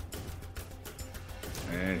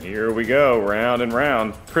 And here we go, round and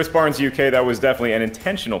round. Chris Barnes, UK, that was definitely an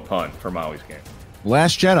intentional pun for Molly's game.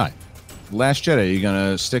 Last Jedi. Last Jedi. You're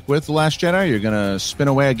going to stick with The Last Jedi? You're going to spin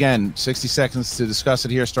away again. 60 seconds to discuss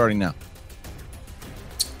it here, starting now.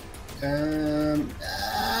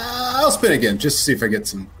 I'll spin again just to see if I get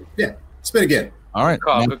some. Yeah, spin again. All right.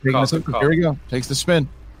 Good call. Here we go. Takes the spin.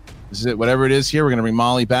 This is it. Whatever it is here, we're going to bring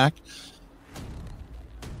Molly back.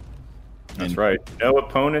 That's right. No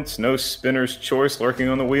opponents, no spinner's choice lurking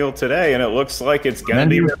on the wheel today, and it looks like it's going to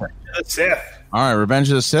be Revenge of the Sith. All right, Revenge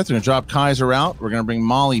of the Sith. We're going to drop Kaiser out. We're going to bring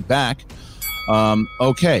Molly back.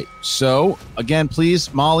 Okay, so again,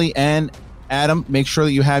 please, Molly and Adam, make sure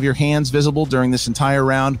that you have your hands visible during this entire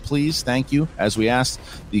round, please. Thank you. As we asked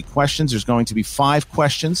the questions, there's going to be 5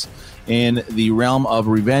 questions in the realm of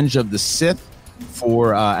Revenge of the Sith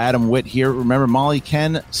for Adam Witt here. Remember, Molly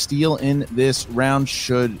can steal in this round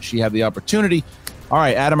should she have the opportunity. All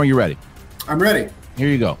right, Adam, are you ready? I'm ready. Here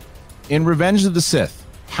you go. In Revenge of the Sith,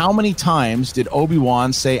 how many times did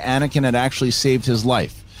Obi-Wan say Anakin had actually saved his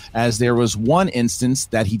life? As there was one instance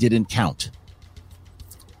that he didn't count.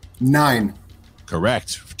 9.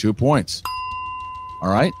 Correct. For 2 points. All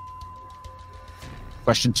right.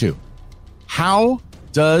 Question 2. How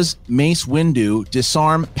does Mace Windu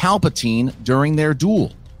disarm Palpatine during their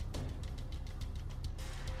duel?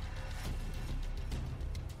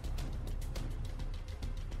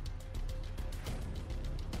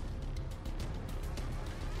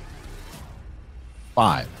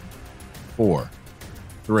 Five, 4,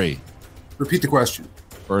 3. Repeat the question.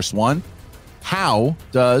 First one. How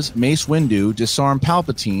does Mace Windu disarm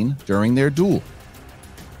Palpatine during their duel?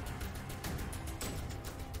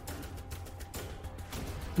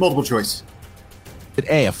 Multiple choice.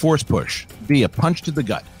 A, a force push. B, a punch to the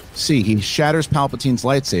gut. C, he shatters Palpatine's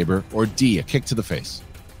lightsaber. Or D, a kick to the face.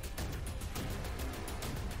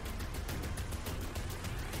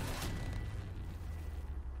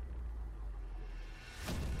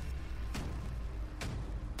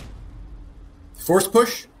 Force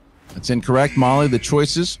push? That's incorrect, Molly. The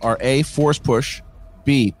choices are A, force push.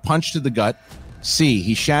 B, punch to the gut. C,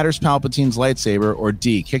 he shatters Palpatine's lightsaber. Or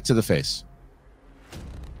D, kick to the face.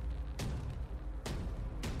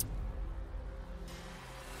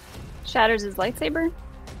 Shatters his lightsaber?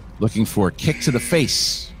 Looking for kick to the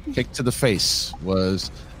face. Kick to the face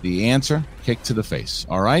was the answer. Kick to the face.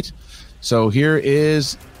 All right. So here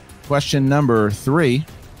is question number 3.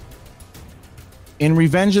 In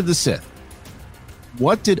Revenge of the Sith,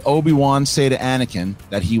 what did Obi-Wan say to Anakin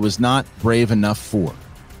that he was not brave enough for?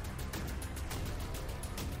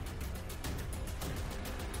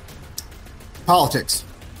 Politics.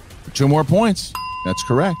 For 2 more points. That's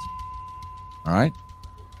correct. All right.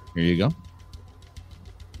 Here you go.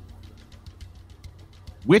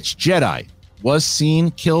 Which Jedi was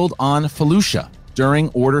seen killed on Felucia during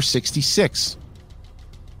Order 66?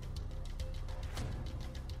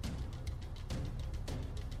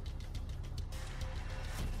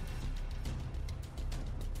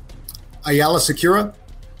 Ayala Secura.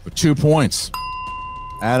 For 2 points.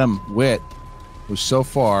 Adam Witt, who so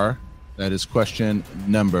far, that is question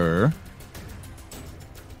number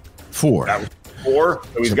 4. That was 4.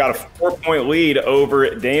 So he's got a 4-point lead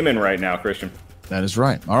over Damon right now, Christian. That is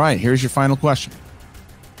right. All right, here's your final question.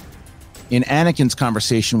 In Anakin's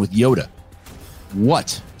conversation with Yoda,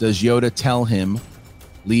 what does Yoda tell him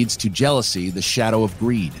leads to jealousy, the shadow of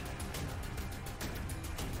greed?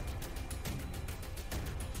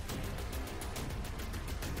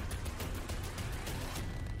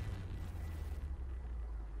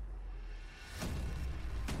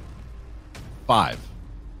 5,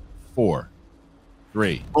 4,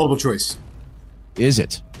 3. Multiple choice. Is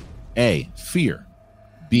it A, fear,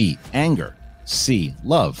 B, anger, C,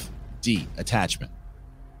 love, D, attachment?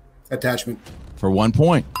 Attachment. For 1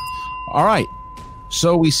 point. All right.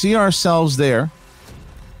 So we see ourselves there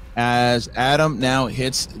as Adam now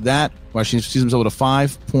hits that question. He sees himself with a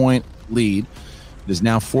 5-point lead. It is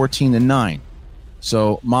now 14-9.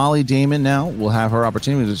 So Molly Damon now will have her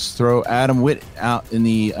opportunity to throw Adam Witt out in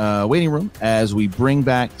the waiting room as we bring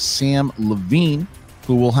back Sam Levine,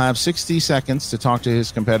 who will have 60 seconds to talk to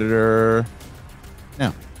his competitor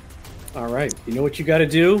now. All right. You know what you got to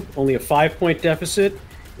do? Only a 5-point deficit.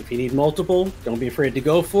 If you need multiple, don't be afraid to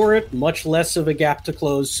go for it. Much less of a gap to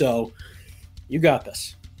close. So you got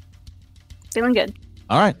this. Feeling good.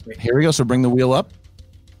 All right. Here we go. So bring the wheel up.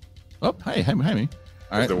 Oh, hey me.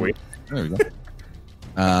 All right. The wheel. There we go.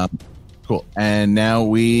 Cool. And now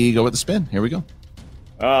we go with the spin. Here we go.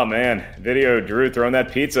 Oh, man. Video Drew throwing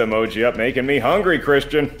that pizza emoji up, making me hungry,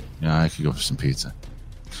 Christian. Yeah, I could go for some pizza.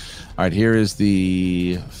 All right, here is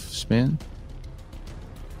the spin.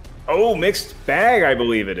 Oh, mixed bag, I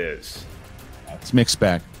believe it is. It's mixed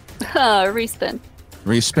bag. Respin.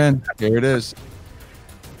 Respin. Here it is.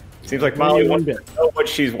 Seems like Molly wants to know what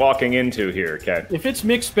she's walking into here, Ken. If it's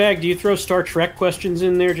mixed bag, do you throw Star Trek questions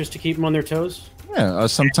in there just to keep them on their toes? Yeah,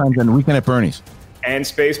 sometimes on Weekend at Bernie's. And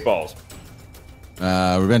Spaceballs.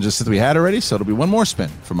 Revenge of the Sith we had already, so it'll be one more spin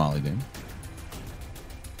for Molly Damon.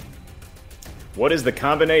 What is the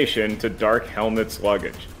combination to Dark Helmet's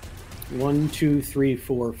luggage? 1, 2, 3,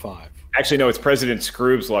 4, 5. Actually, no, it's President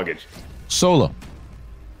Scrooge's luggage. Solo.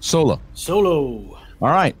 All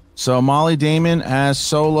right, so Molly Damon has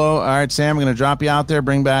Solo. All right, Sam, I'm going to drop you out there.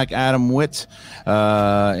 Bring back Adam Witt in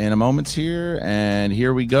a moment here, and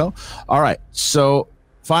here we go. All right, so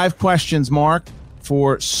 5 questions, Mark,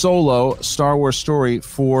 for Solo, Star Wars story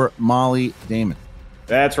for Molly Damon.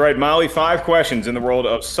 That's right, Molly. 5 questions in the world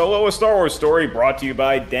of Solo, a Star Wars story, brought to you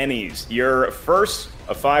by Denny's. Your first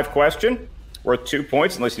of 5 question, worth 2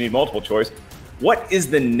 points unless you need multiple choice. What is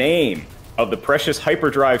the name of the precious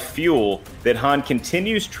hyperdrive fuel that Han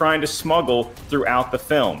continues trying to smuggle throughout the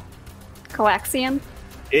film? Coaxium.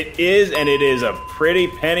 It is, and it is a pretty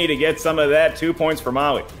penny to get some of that. 2 points for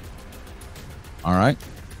Molly. All right,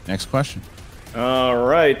 next question. All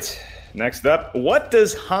right. Next up, what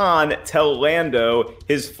does Han tell Lando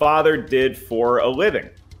his father did for a living?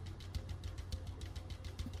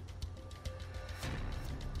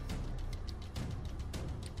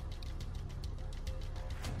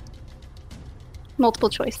 Multiple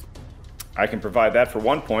choice. I can provide that for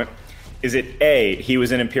 1 point. Is it A, he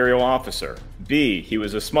was an Imperial officer, B, he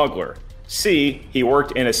was a smuggler, C, he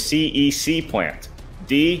worked in a CEC plant,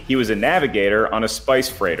 D, he was a navigator on a spice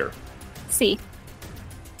freighter? C.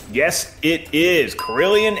 Yes, it is.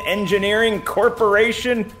 Carillion Engineering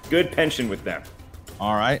Corporation. Good pension with them.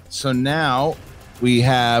 All right. So now we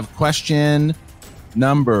have question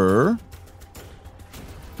number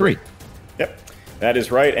 3. Yep, that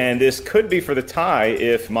is right. And this could be for the tie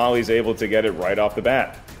if Molly's able to get it right off the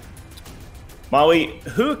bat. Molly,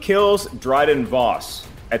 who kills Dryden Voss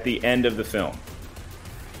at the end of the film?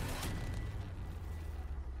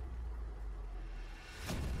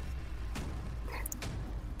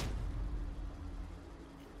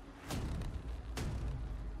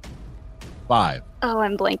 Five. Oh,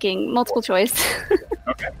 I'm blanking. Multiple choice.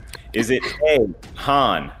 Okay. Is it A,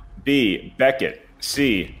 Han, B, Beckett,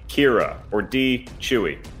 C, Kira, or D,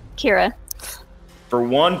 Chewie? Kira. For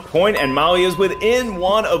 1 point, and Molly is within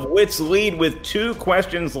one of Witt's lead with 2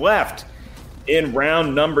 questions left in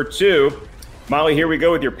round number 2. Molly, here we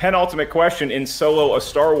go with your penultimate question in Solo, a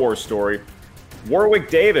Star Wars story. Warwick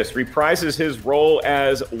Davis reprises his role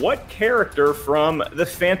as what character from The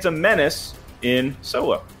Phantom Menace in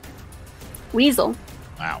Solo? Weasel.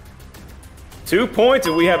 Wow. 2 points,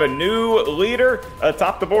 and we have a new leader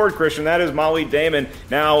atop the board, Christian. That is Molly Damon.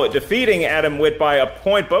 Now defeating Adam Witt by a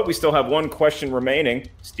point, but we still have 1 question remaining.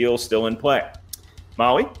 Steel still in play.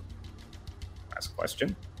 Molly, last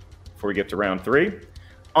question before we get to round 3.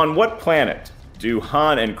 On what planet do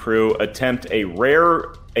Han and crew attempt a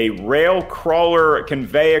rail crawler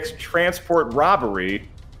conveyance transport robbery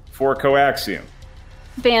for coaxium?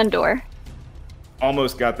 Vandor.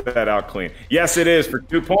 Almost got that out clean. Yes, it is for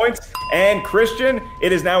 2 points. And Christian,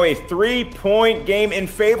 it is now a 3-point game in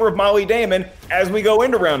favor of Molly Damon as we go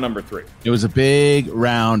into round number 3. It was a big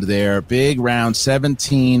round there. Big round,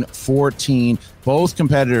 17-14. Both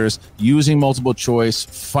competitors using multiple choice,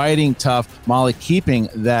 fighting tough. Molly keeping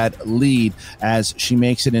that lead as she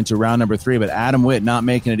makes it into round number 3. But Adam Witt not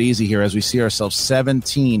making it easy here as we see ourselves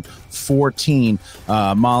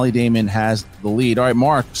 17-14. Molly Damon has the lead. All right,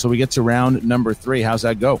 Mark, so we get to round number 3. How's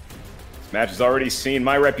that go? This match has already seen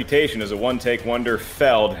my reputation as a one-take wonder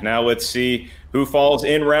felled. Now let's see who falls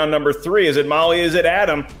in round number 3. Is it Molly? Is it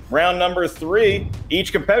Adam? Round number 3,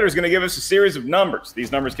 each competitor is going to give us a series of numbers. These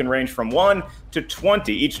numbers can range from 1 to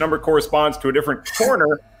 20. Each number corresponds to a different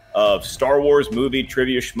corner of Star Wars movie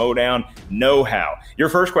trivia schmodown know-how. Your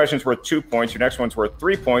first question is worth 2 points. Your next one's worth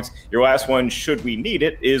 3 points. Your last one, should we need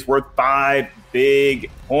it, is worth 5 big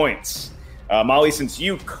points. Molly, since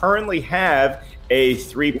you currently have a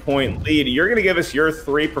 3-point lead, you're going to give us your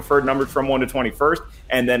 3 preferred numbers from 1 to 20 first,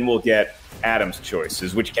 and then we'll get Adam's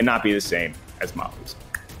choices, which cannot be the same as Molly's.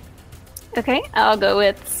 Okay, I'll go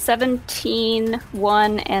with 17,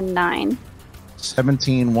 1, and 9.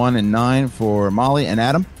 17, 1, and 9 for Molly. And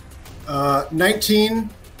Adam? 19,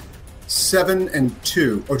 7, and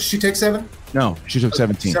 2. Oh, did she take 7? No, she took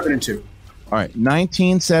 17. 7 and 2. All right,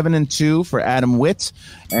 19, 7, and 2 for Adam Witt.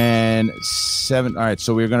 And 7. All right,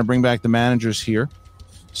 so we're going to bring back the managers here.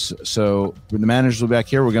 So when the managers will be back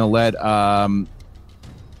here, we're going to let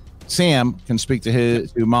Sam can speak to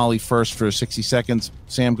Molly first for 60 seconds.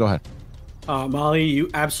 Sam, go ahead. Molly, you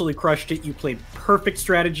absolutely crushed it. You played perfect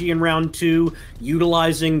strategy in round 2,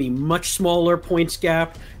 utilizing the much smaller points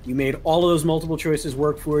gap. You made all of those multiple choices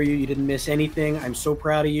work for you. You didn't miss anything. I'm so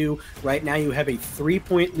proud of you. Right now you have a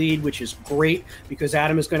 3-point lead, which is great because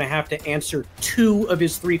Adam is going to have to answer 2 of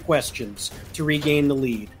his 3 questions to regain the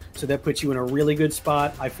lead. So that puts you in a really good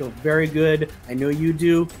spot. I feel very good. I know you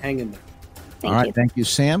do. Hang in there. All right, thank you,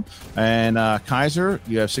 Sam. And Kaiser,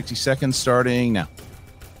 you have 60 seconds starting now.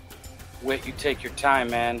 Wait, you take your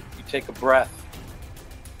time, man. You take a breath.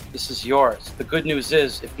 This is yours. The good news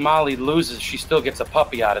is, if Molly loses, she still gets a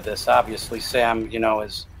puppy out of this. Obviously, Sam,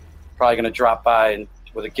 is probably going to drop by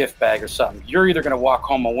with a gift bag or something. You're either going to walk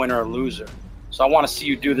home a winner or a loser. So I want to see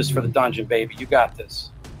you do this for the dungeon, baby. You got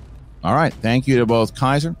this. All right. Thank you to both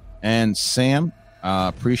Kaiser and Sam.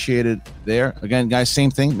 Appreciate it there. Again, guys,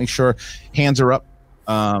 same thing. Make sure hands are up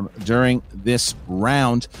during this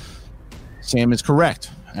round. Sam is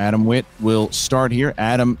correct. Adam Witt will start here.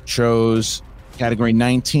 Adam chose category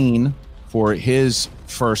 19 for his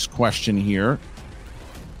first question here.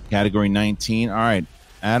 Category 19. All right,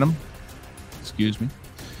 Adam, excuse me.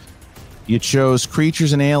 You chose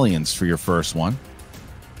creatures and aliens for your first one.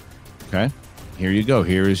 Okay, here you go.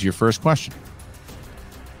 Here is your first question.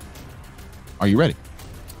 Are you ready?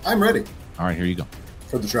 I'm ready. All right, here you go.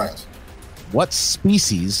 For the trials. What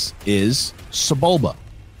species is Sebulba?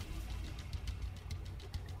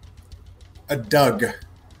 A Doug.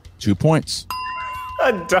 2 points.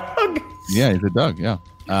 A Doug? Yeah, he's a Doug, yeah.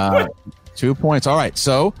 2 points. All right,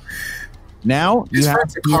 so now you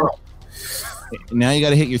have now you got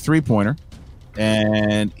to hit your 3-pointer.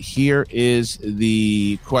 And here is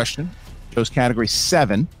the question. Chose category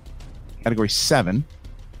 7. Category 7.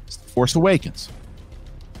 Force Awakens.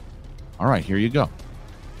 All right, here you go.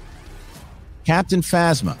 Captain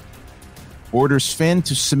Phasma orders Finn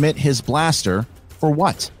to submit his blaster for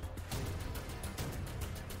what?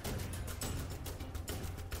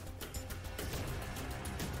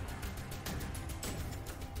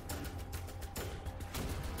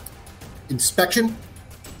 Inspection?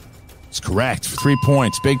 It's correct. 3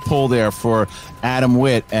 points. Big pull there for Adam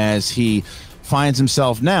Witt as he finds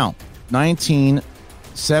himself now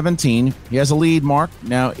 19-17. He has a lead, Mark.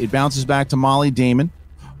 Now it bounces back to Molly Damon,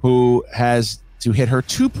 who has to hit her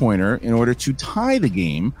 2-pointer in order to tie the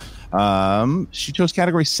game. She chose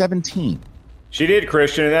category 17. She did,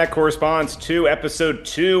 Christian, and that corresponds to episode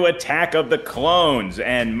 2, Attack of the Clones,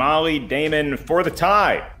 and Molly Damon for the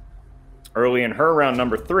tie. Early in her round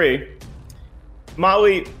number 3,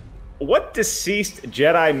 Molly, what deceased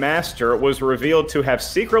Jedi Master was revealed to have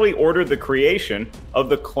secretly ordered the creation of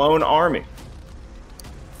the clone army?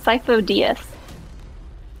 Sifo Dyas.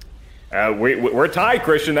 We're tied,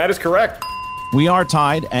 Christian. That is correct. We are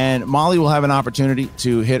tied, and Molly will have an opportunity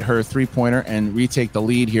to hit her 3-pointer and retake the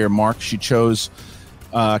lead here, Mark. She chose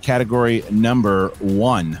category number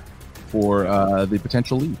 1 for the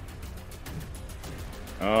potential lead.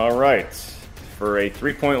 All right. For a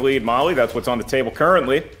 3-point lead, Molly, that's what's on the table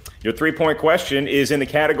currently. Your 3-point question is in the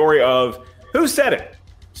category of Who Said It?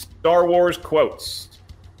 Star Wars quotes.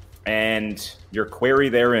 And your query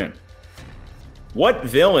therein. What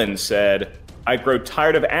villain said, "I grow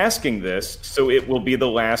tired of asking this, so it will be the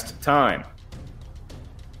last time"?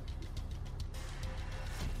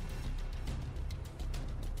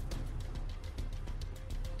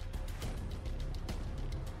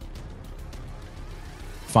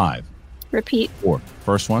 5. Repeat. 4.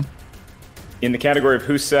 First one. In the category of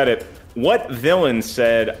who said it, what villain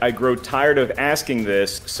said, "I grow tired of asking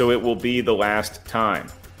this, so it will be the last time"?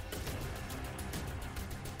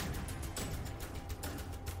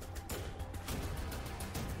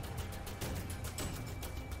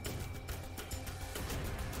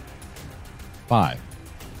 Five,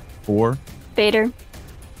 4. Vader.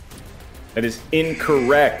 That is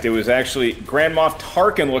incorrect. It was actually Grand Moff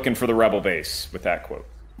Tarkin looking for the rebel base with that quote.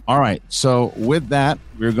 All right. So with that,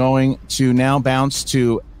 we're going to now bounce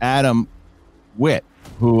to Adam Witt,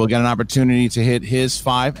 who will get an opportunity to hit his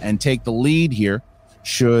 5 and take the lead here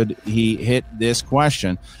should he hit this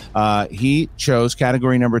question. He chose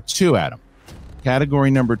category number 2, Adam. Category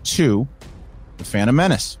number 2, the Phantom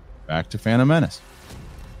Menace. Back to Phantom Menace.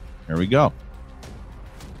 Here we go.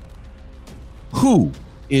 Who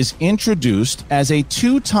is introduced as a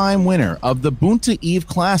 2-time winner of the Boonta Eve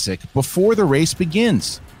Classic before the race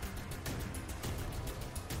begins?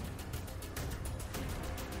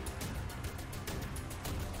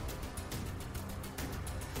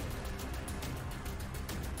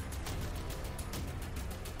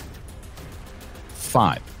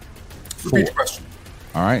 Five. Repeat the question.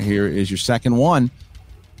 All right, here is your second one.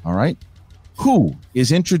 All right. Who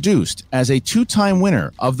is introduced as a 2-time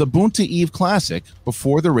winner of the Boonta Eve Classic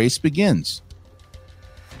before the race begins?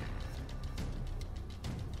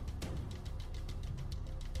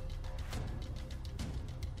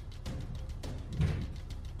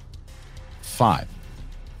 Five,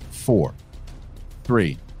 4,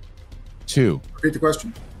 3, 2. Repeat the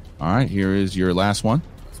question. All right, here is your last one.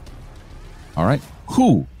 All right.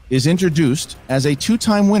 Who is introduced as a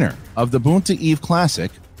 2-time winner of the Boonta Eve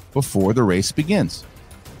Classic before the race begins?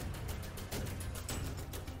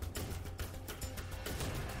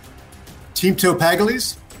 Team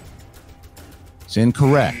Topagales? It's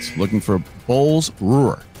incorrect. Looking for Bowles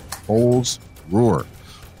Ruhr. Bowles Ruhr.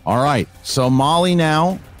 All right. So Molly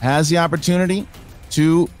now has the opportunity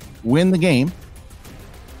to win the game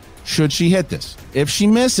should she hit this. If she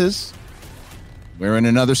misses, we're in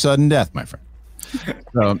another sudden death, my friend.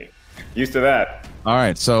 So, used to that. All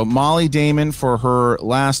right. So Molly Damon, for her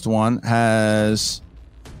last one, has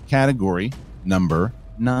category number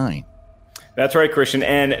 9. That's right, Christian.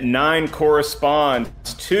 And 9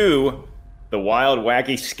 corresponds to the wild,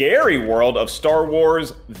 wacky, scary world of Star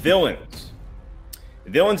Wars villains.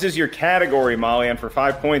 Villains is your category, Molly, and for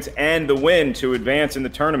 5 points and the win to advance in the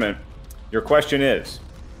tournament, your question is: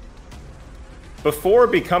 before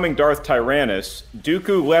becoming Darth Tyrannus,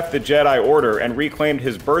 Dooku left the Jedi Order and reclaimed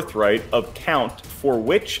his birthright of Count for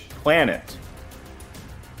which planet?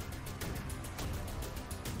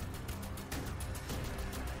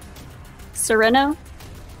 Sereno.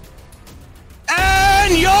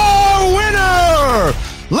 And your winner,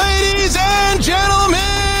 ladies and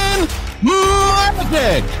gentlemen,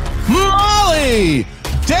 Magic Molly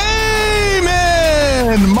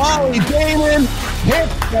Damon. Molly Damon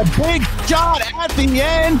hits the big shot at the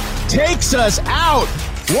end, takes us out.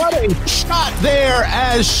 What a shot there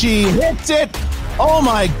as she hits it. Oh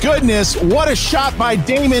my goodness, what a shot by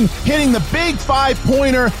Damon, hitting the big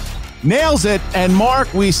 5-pointer. Nails it. And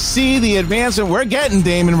Mark, we see the advancement. We're getting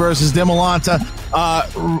Damon versus Dimolanta.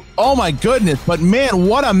 Oh my goodness. But man,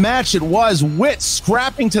 what a match it was. Witt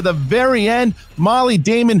scrapping to the very end. Molly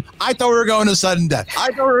Damon, I thought we were going to sudden death.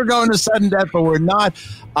 But we're not.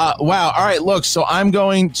 Wow. All right, look, so I'm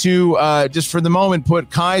going to, just for the moment, put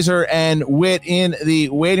Kaiser and Witt in the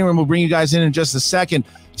waiting room. We'll bring you guys in just a second.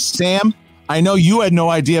 Sam, I know you had no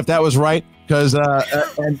idea if that was right. Because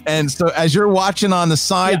and so as you're watching on the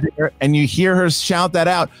side there and you hear her shout that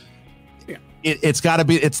out, it's got to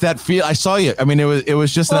be, it's that feel. I saw you. I mean, it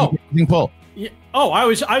was just an amazing pull. Yeah. Oh, I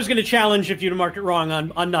was going to challenge if you'd marked it wrong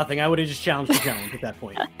on nothing. I would have just challenged the challenge at that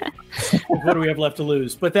point. What do we have left to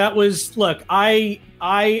lose? But that was, look, I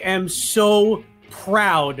am so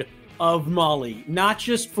proud of Molly, not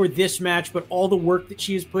just for this match, but all the work that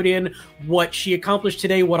she has put in, what she accomplished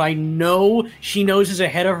today, what I know she knows is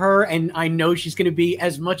ahead of her, and I know she's going to be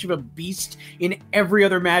as much of a beast in every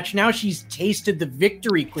other match. Now she's tasted the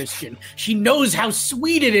victory, Christian. She knows how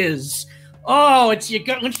sweet it is. Oh, once you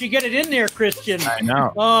get it in there, Christian. I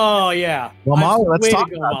know. Oh, yeah. Well, Molly, let's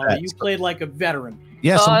talk about Molly. that. You played like a veteran.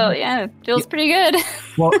 Yeah. Yeah. Feels pretty good.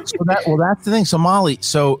 Well, that's the thing. So Molly,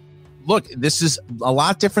 look, this is a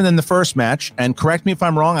lot different than the first match. And correct me if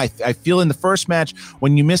I'm wrong. I feel in the first match,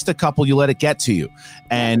 when you missed a couple, you let it get to you.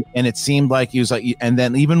 And it seemed like you was like, and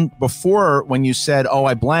then even before when you said, oh,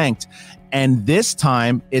 I blanked. And this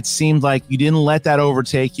time it seemed like you didn't let that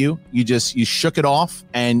overtake you. You shook it off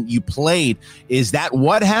and you played. Is that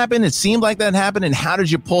what happened? It seemed like that happened. And how did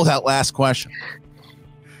you pull that last question?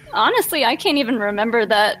 Honestly, I can't even remember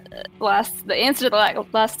the answer to the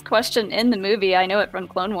last question in the movie. I know it from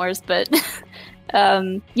Clone Wars, but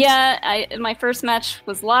my first match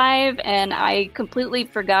was live, and I completely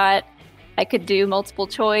forgot I could do multiple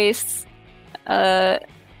choice on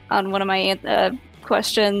one of my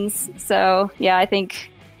questions. So yeah, I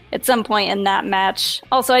think at some point in that match,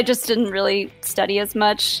 also I just didn't really study as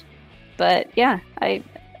much, but yeah, I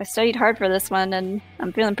studied hard for this one, and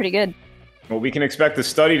I'm feeling pretty good. Well, we can expect the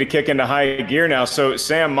study to kick into high gear now. So,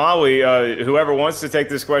 Sam, Molly, whoever wants to take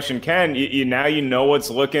this question can. Now you know what's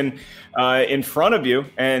looking in front of you,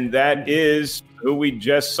 and that is who we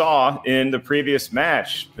just saw in the previous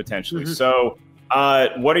match, potentially. Mm-hmm. So,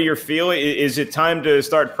 what are your feelings? Is it time to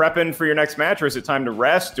start prepping for your next match, or is it time to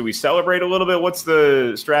rest? Do we celebrate a little bit? What's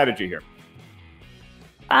the strategy here?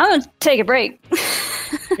 I'm going to take a break.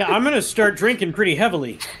 Yeah, I'm going to start drinking pretty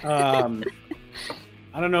heavily.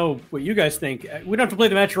 I don't know what you guys think. We don't have to play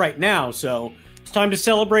the match right now, so it's time to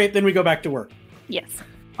celebrate, then we go back to work. Yes.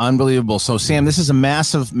 Unbelievable. So, Sam, this is a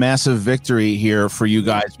massive, massive victory here for you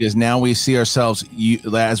guys, because now we see ourselves,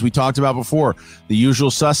 as we talked about before, the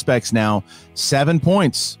usual suspects now, 7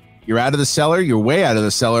 points. You're out of the cellar. You're way out of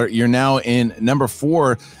the cellar. You're now in number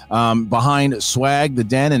 4 behind Swag, The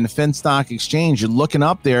Den, and the Finstock Exchange. You're looking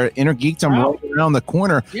up there. Inner Geekdom right around the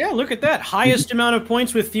corner. Yeah, look at that. Highest amount of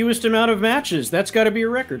points with fewest amount of matches. That's got to be a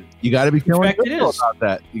record. You got to be feeling good about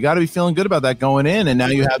that. You got to be feeling good about that going in. And now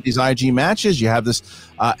you have these IG matches. You have this.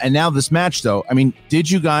 And now this match, though. I mean, did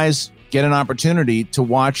you guys get an opportunity to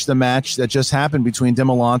watch the match that just happened between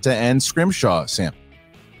Dimolanta and Scrimshaw, Sam?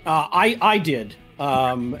 I did.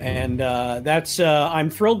 That's I'm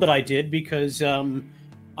thrilled that I did, because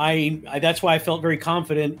that's why I felt very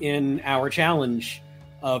confident in our challenge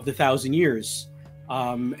of the 1,000 years.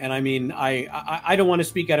 And I mean, I don't want to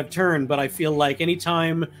speak out of turn, but I feel like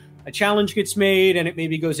anytime a challenge gets made and it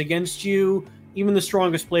maybe goes against you, even the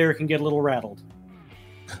strongest player can get a little rattled.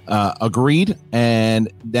 Agreed.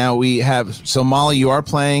 And now we have, so Molly, you are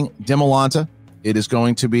playing Dimolanta. It is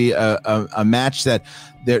going to be a match that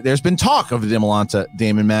there's been talk of a Dimolanta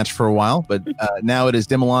Damon match for a while, but now it is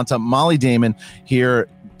Dimolanta Molly Damon here.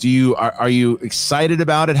 Are you excited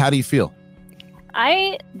about it? How do you feel?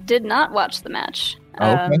 I did not watch the match.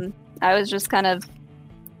 Okay. I was just kind of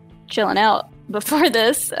chilling out before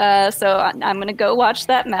this, so I'm going to go watch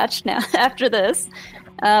that match now after this.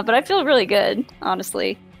 But I feel really good,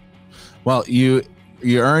 honestly. Well, you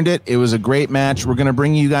earned it. It was a great match. We're going to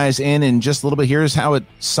bring you guys in just a little bit. Here's how it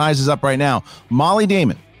sizes up right now. Molly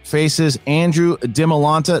Damon faces Andrew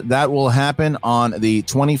Dimolanta. That will happen on the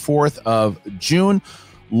 24th of June.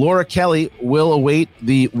 Laura Kelly will await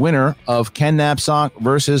the winner of Ken Napzok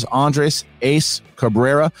versus Andres Ace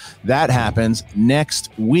Cabrera. That happens next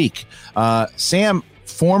week. Sam,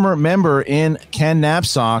 former member in Ken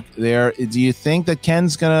Napzok there, do you think that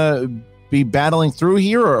Ken's going to be battling through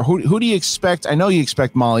here, or who do you expect? I know you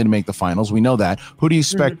expect Molly to make the finals. We know that. Who do you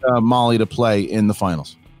expect Molly to play in the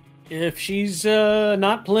finals? If she's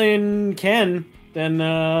not playing Ken,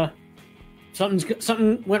 then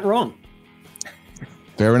something went wrong.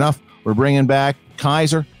 Fair enough. We're bringing back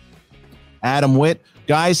Kaiser, Adam Witt.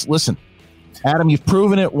 Guys, listen. Adam, you've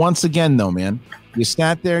proven it once again, though, man. You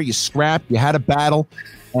sat there, you scrapped, you had a battle.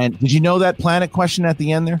 And did you know that planet question at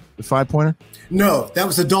the end there, the 5-pointer? No, that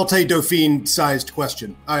was a Dalte Dauphine sized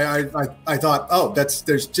question. I thought,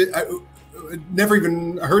 I never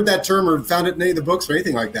even heard that term or found it in any of the books or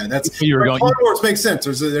anything like that. That's Clone Wars makes sense.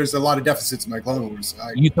 There's a lot of deficits in my Clone Wars.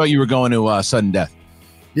 You thought you were going to sudden death?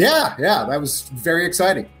 Yeah, that was very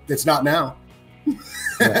exciting. It's not now.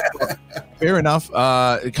 Fair enough.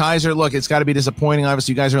 Kaiser, look, it's got to be disappointing.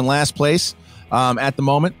 Obviously, you guys are in last place at the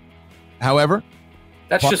moment. However,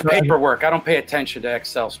 that's just paperwork. I don't pay attention to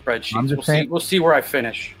Excel spreadsheets. We'll see where I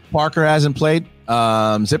finish. Parker hasn't played.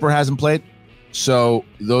 Zipper hasn't played. So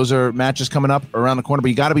those are matches coming up around the corner. But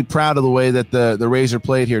you got to be proud of the way that the Razor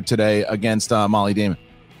played here today against Molly Damon.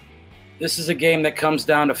 This is a game that comes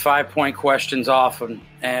down to 5-point questions often,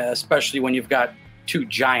 especially when you've got two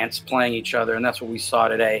giants playing each other, and that's what we saw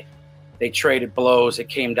today. They traded blows. It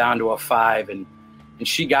came down to a 5, and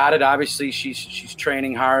she got it. Obviously, she's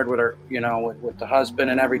training hard with her, with the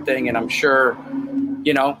husband and everything, and I'm sure,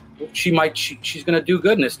 she's going to do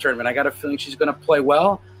good in this tournament. I got a feeling she's going to play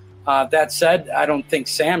well. That said, I don't think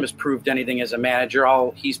Sam has proved anything as a manager.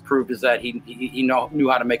 All he's proved is that he knew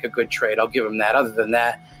how to make a good trade. I'll give him that. Other than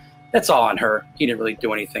that, that's all on her. He didn't really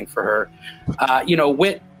do anything for her.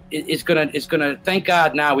 Witt is gonna. Thank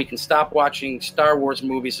God now we can stop watching Star Wars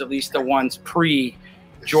movies, at least the ones pre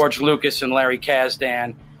George Lucas and Larry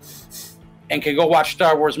Kasdan, and can go watch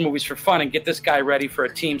Star Wars movies for fun and get this guy ready for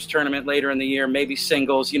a teams tournament later in the year, maybe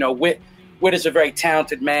singles. You know, Witt is a very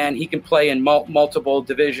talented man. He can play in multiple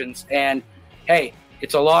divisions. And, hey,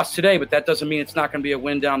 it's a loss today, but that doesn't mean it's not going to be a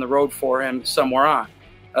win down the road for him somewhere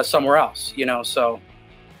else, you know, so.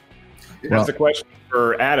 That's the question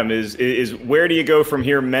for Adam is where do you go from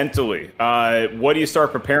here mentally? What do you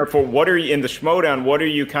start preparing for? What are you in the Schmodown? What are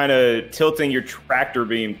you kind of tilting your tractor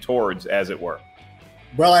beam towards, as it were?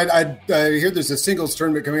 Well, I hear there's a singles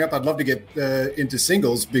tournament coming up. I'd love to get into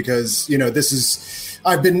singles because, you know,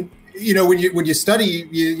 I've been, you know, when you study,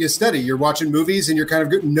 you study. You're watching movies and you're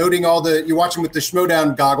kind of noting you watch them with the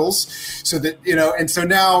Schmodown goggles, so that, you know. And so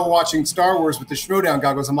now watching Star Wars with the Schmodown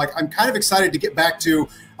goggles, I'm kind of excited to get back to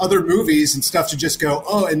other movies and stuff to just go,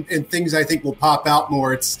 and things I think will pop out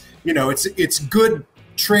more. It's, you know, it's good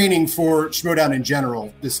training for Schmodown in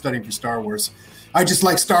general, just studying for Star Wars. I just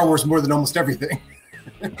like Star Wars more than almost everything.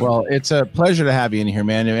 Well, it's a pleasure to have you in here,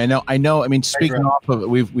 man. I know. I mean, speaking off of it,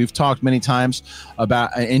 we've talked many times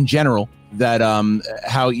about, in general, that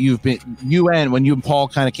how you've been, when you and Paul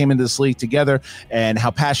kind of came into this league together, and how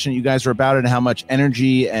passionate you guys are about it, and how much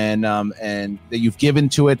energy and that you've given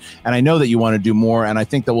to it. And I know that you want to do more, and I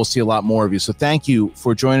think that we'll see a lot more of you. So thank you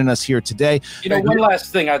for joining us here today. You know, one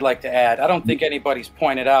last thing I'd like to add. I don't think anybody's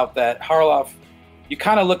pointed out that, Harloff, you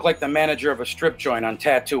kind of look like the manager of a strip joint on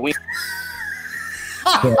Tatooine.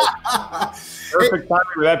 Perfect time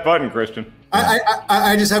for that button, Christian.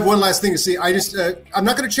 I just have one last thing to see. I'm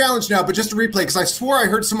not going to challenge now, but just a replay, because I swore I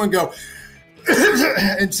heard someone go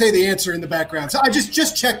and say the answer in the background. So I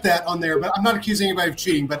just checked that on there, but I'm not accusing anybody of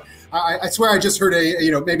cheating. But I swear I just heard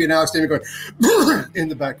maybe an Alex Damon going in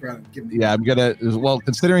the background. Yeah, I'm gonna. Well,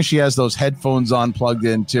 considering she has those headphones on plugged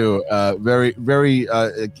in too, very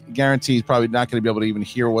guaranteed probably not going to be able to even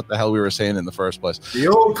hear what the hell we were saying in the first place. The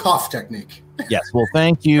old cough technique. Yes. Well,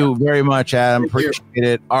 thank you very much, Adam. Appreciate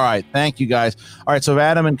it. All right. Thank you, guys. All right. So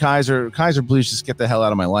Adam and Kaiser, please just get the hell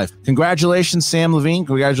out of my life. Congratulations, Sam Levine.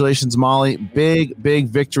 Congratulations, Molly. Big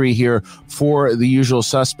victory here for the usual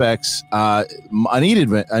suspects. A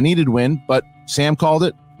needed win, but Sam called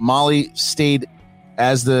it. Molly stayed,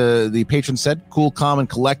 as the patron said, cool, calm, and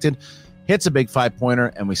collected. Hits a big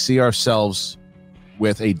 5-pointer, and we see ourselves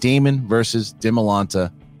with a Damon versus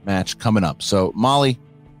Dimolanta match coming up. So Molly,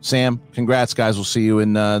 Sam, congrats, guys. We'll see you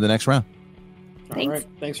in the next round. Thanks. All right.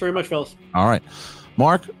 Thanks very much, fellas. All right.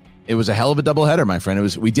 Mark, it was a hell of a doubleheader, my friend.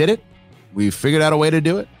 We did it. We figured out a way to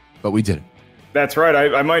do it, but we did it. That's right.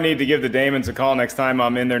 I might need to give the Damons a call next time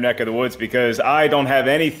I'm in their neck of the woods, because I don't have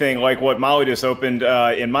anything like what Molly just opened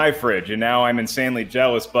in my fridge, and now I'm insanely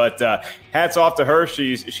jealous. But hats off to her.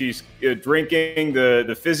 She's drinking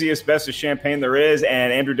the fizziest, bestest champagne there is.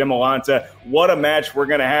 And Andrew Dimolanta, what a match we're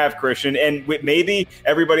going to have, Christian. And maybe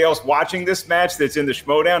everybody else watching this match that's in the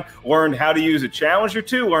Schmodown learned how to use a challenge or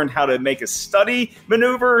two, learned how to make a study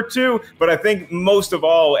maneuver or two. But I think most of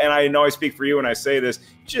all, and I know I speak for you when I say this,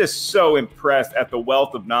 just so impressed at the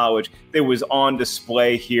wealth of knowledge that was on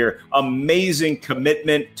display here. Amazing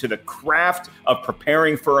commitment to the craft of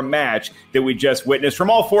preparing for a match that we just witnessed from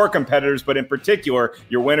all four competitors, but in particular,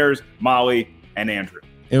 your winners, Molly and Andrew.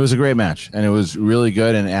 It was a great match, and it was really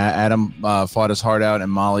good. And Adam fought his heart out, and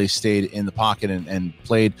Molly stayed in the pocket and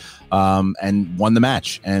played and won the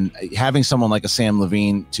match. And having someone like a Sam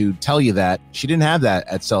Levine to tell you that, she didn't have that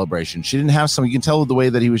at Celebration. She didn't have you can tell the way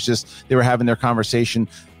that they were having their conversation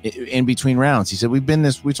in between rounds. He said,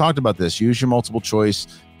 we talked about this. Use your multiple choice.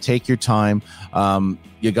 Take your time.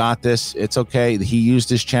 You got this. It's okay. He used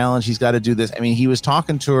his challenge. He's got to do this. I mean, he was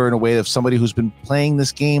talking to her in a way of somebody who's been playing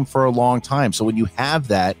this game for a long time. So when you have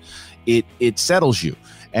that, it settles you.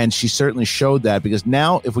 And she certainly showed that, because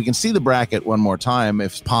now if we can see the bracket one more time,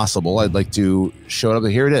 if possible, I'd like to show it up.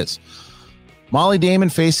 Here it is. Molly Damon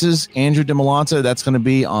faces Andrew Dimolanta. That's going to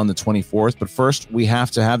be on the 24th. But first, we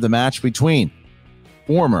have to have the match between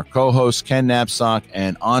former co-host Ken Napzok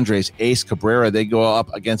and Andres Ace Cabrera. They go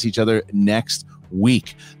up against each other next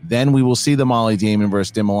week. Then we will see the Molly Damon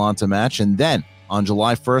versus Dimolanta match. And then on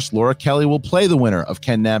July 1st, Laura Kelly will play the winner of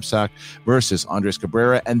Ken Napzok versus Andres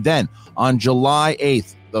Cabrera. And then on July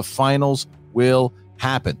 8th, the finals will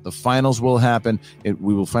happen.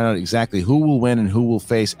 We will find out exactly who will win and who will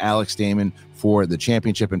face Alex Damon for the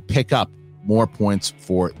championship and pick up more points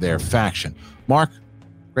for their faction. Mark,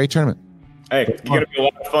 great tournament. Hey, it's going to be a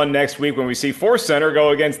lot of fun next week when we see Force Center go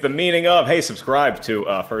against the meaning of, hey, subscribe to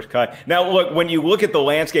First Cut. Now, look, when you look at the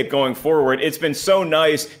landscape going forward, it's been so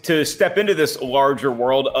nice to step into this larger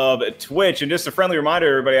world of Twitch. And just a friendly reminder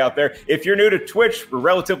to everybody out there, if you're new to Twitch,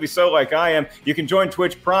 relatively so like I am, you can join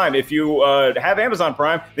Twitch Prime. If you have Amazon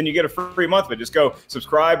Prime, then you get a free month of it. Just go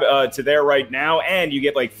subscribe to there right now, and you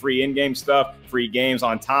get like free in-game stuff, free games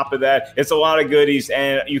on top of that. It's a lot of goodies,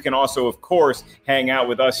 and you can also, of course, hang out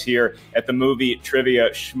with us here at the Movie Trivia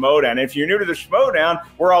Schmodown. And if you're new to the Schmodown,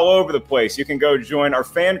 we're all over the place. You can go join our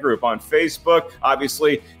fan group on Facebook.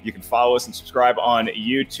 Obviously, you can follow us and subscribe on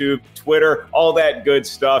YouTube, Twitter, all that good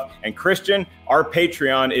stuff. And Christian, our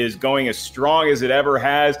Patreon is going as strong as it ever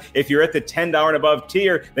has. If you're at the $10 and above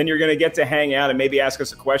tier, then you're going to get to hang out and maybe ask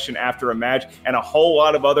us a question after a match and a whole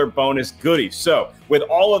lot of other bonus goodies. So with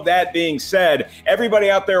all of that being said, everybody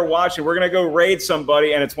out there watching, we're going to go raid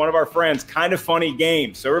somebody, and it's one of our friends, Kind of Funny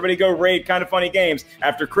Games. So everybody go raid Kind of Funny Games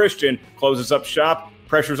after Christian closes up shop.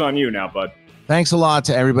 Pressure's on you now, bud. Thanks a lot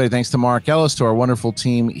to everybody. Thanks to Mark Ellis, to our wonderful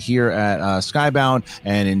team here at Skybound.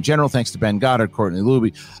 And in general, thanks to Ben Goddard, Courtney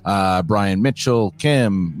Luby, Brian Mitchell,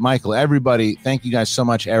 Kim, Michael, everybody. Thank you guys so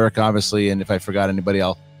much. Eric, obviously. And if I forgot anybody,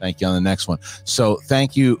 I'll thank you on the next one. So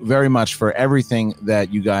thank you very much for everything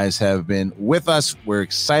that you guys have been with us. We're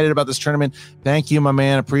excited about this tournament. Thank you, my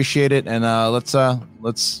man. Appreciate it. And let's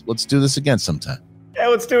do this again sometime. Yeah,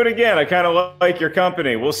 let's do it again. I kind of like your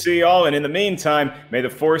company. We'll see you all. And in the meantime, may the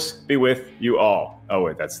Force be with you all. Oh,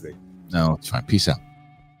 wait, that's the... No, it's fine. Peace out.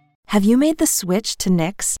 Have you made the switch to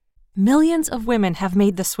Knix? Millions of women have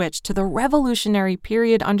made the switch to the revolutionary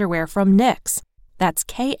period underwear from Knix. That's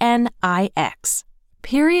Knix.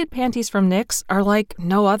 Period panties from Knix are like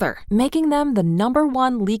no other, making them the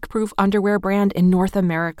 #1 leak-proof underwear brand in North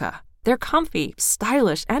America. They're comfy,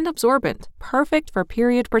 stylish, and absorbent, perfect for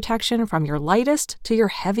period protection from your lightest to your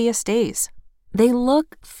heaviest days. They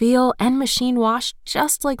look, feel, and machine wash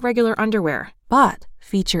just like regular underwear, but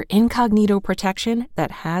feature incognito protection that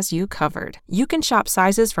has you covered. You can shop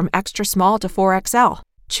sizes from extra small to 4XL.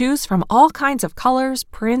 Choose from all kinds of colors,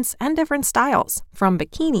 prints, and different styles, from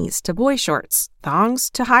bikinis to boy shorts, thongs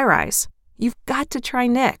to high-rise. You've got to try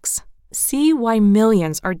Knix. See why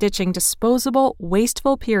millions are ditching disposable,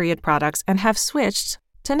 wasteful period products and have switched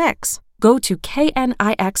to Knix. Go to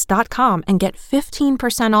knix.com and get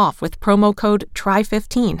 15% off with promo code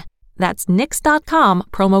TRY15. That's knix.com,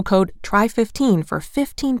 promo code TRY15 for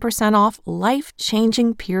 15% off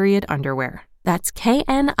life-changing period underwear. That's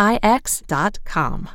knix.com.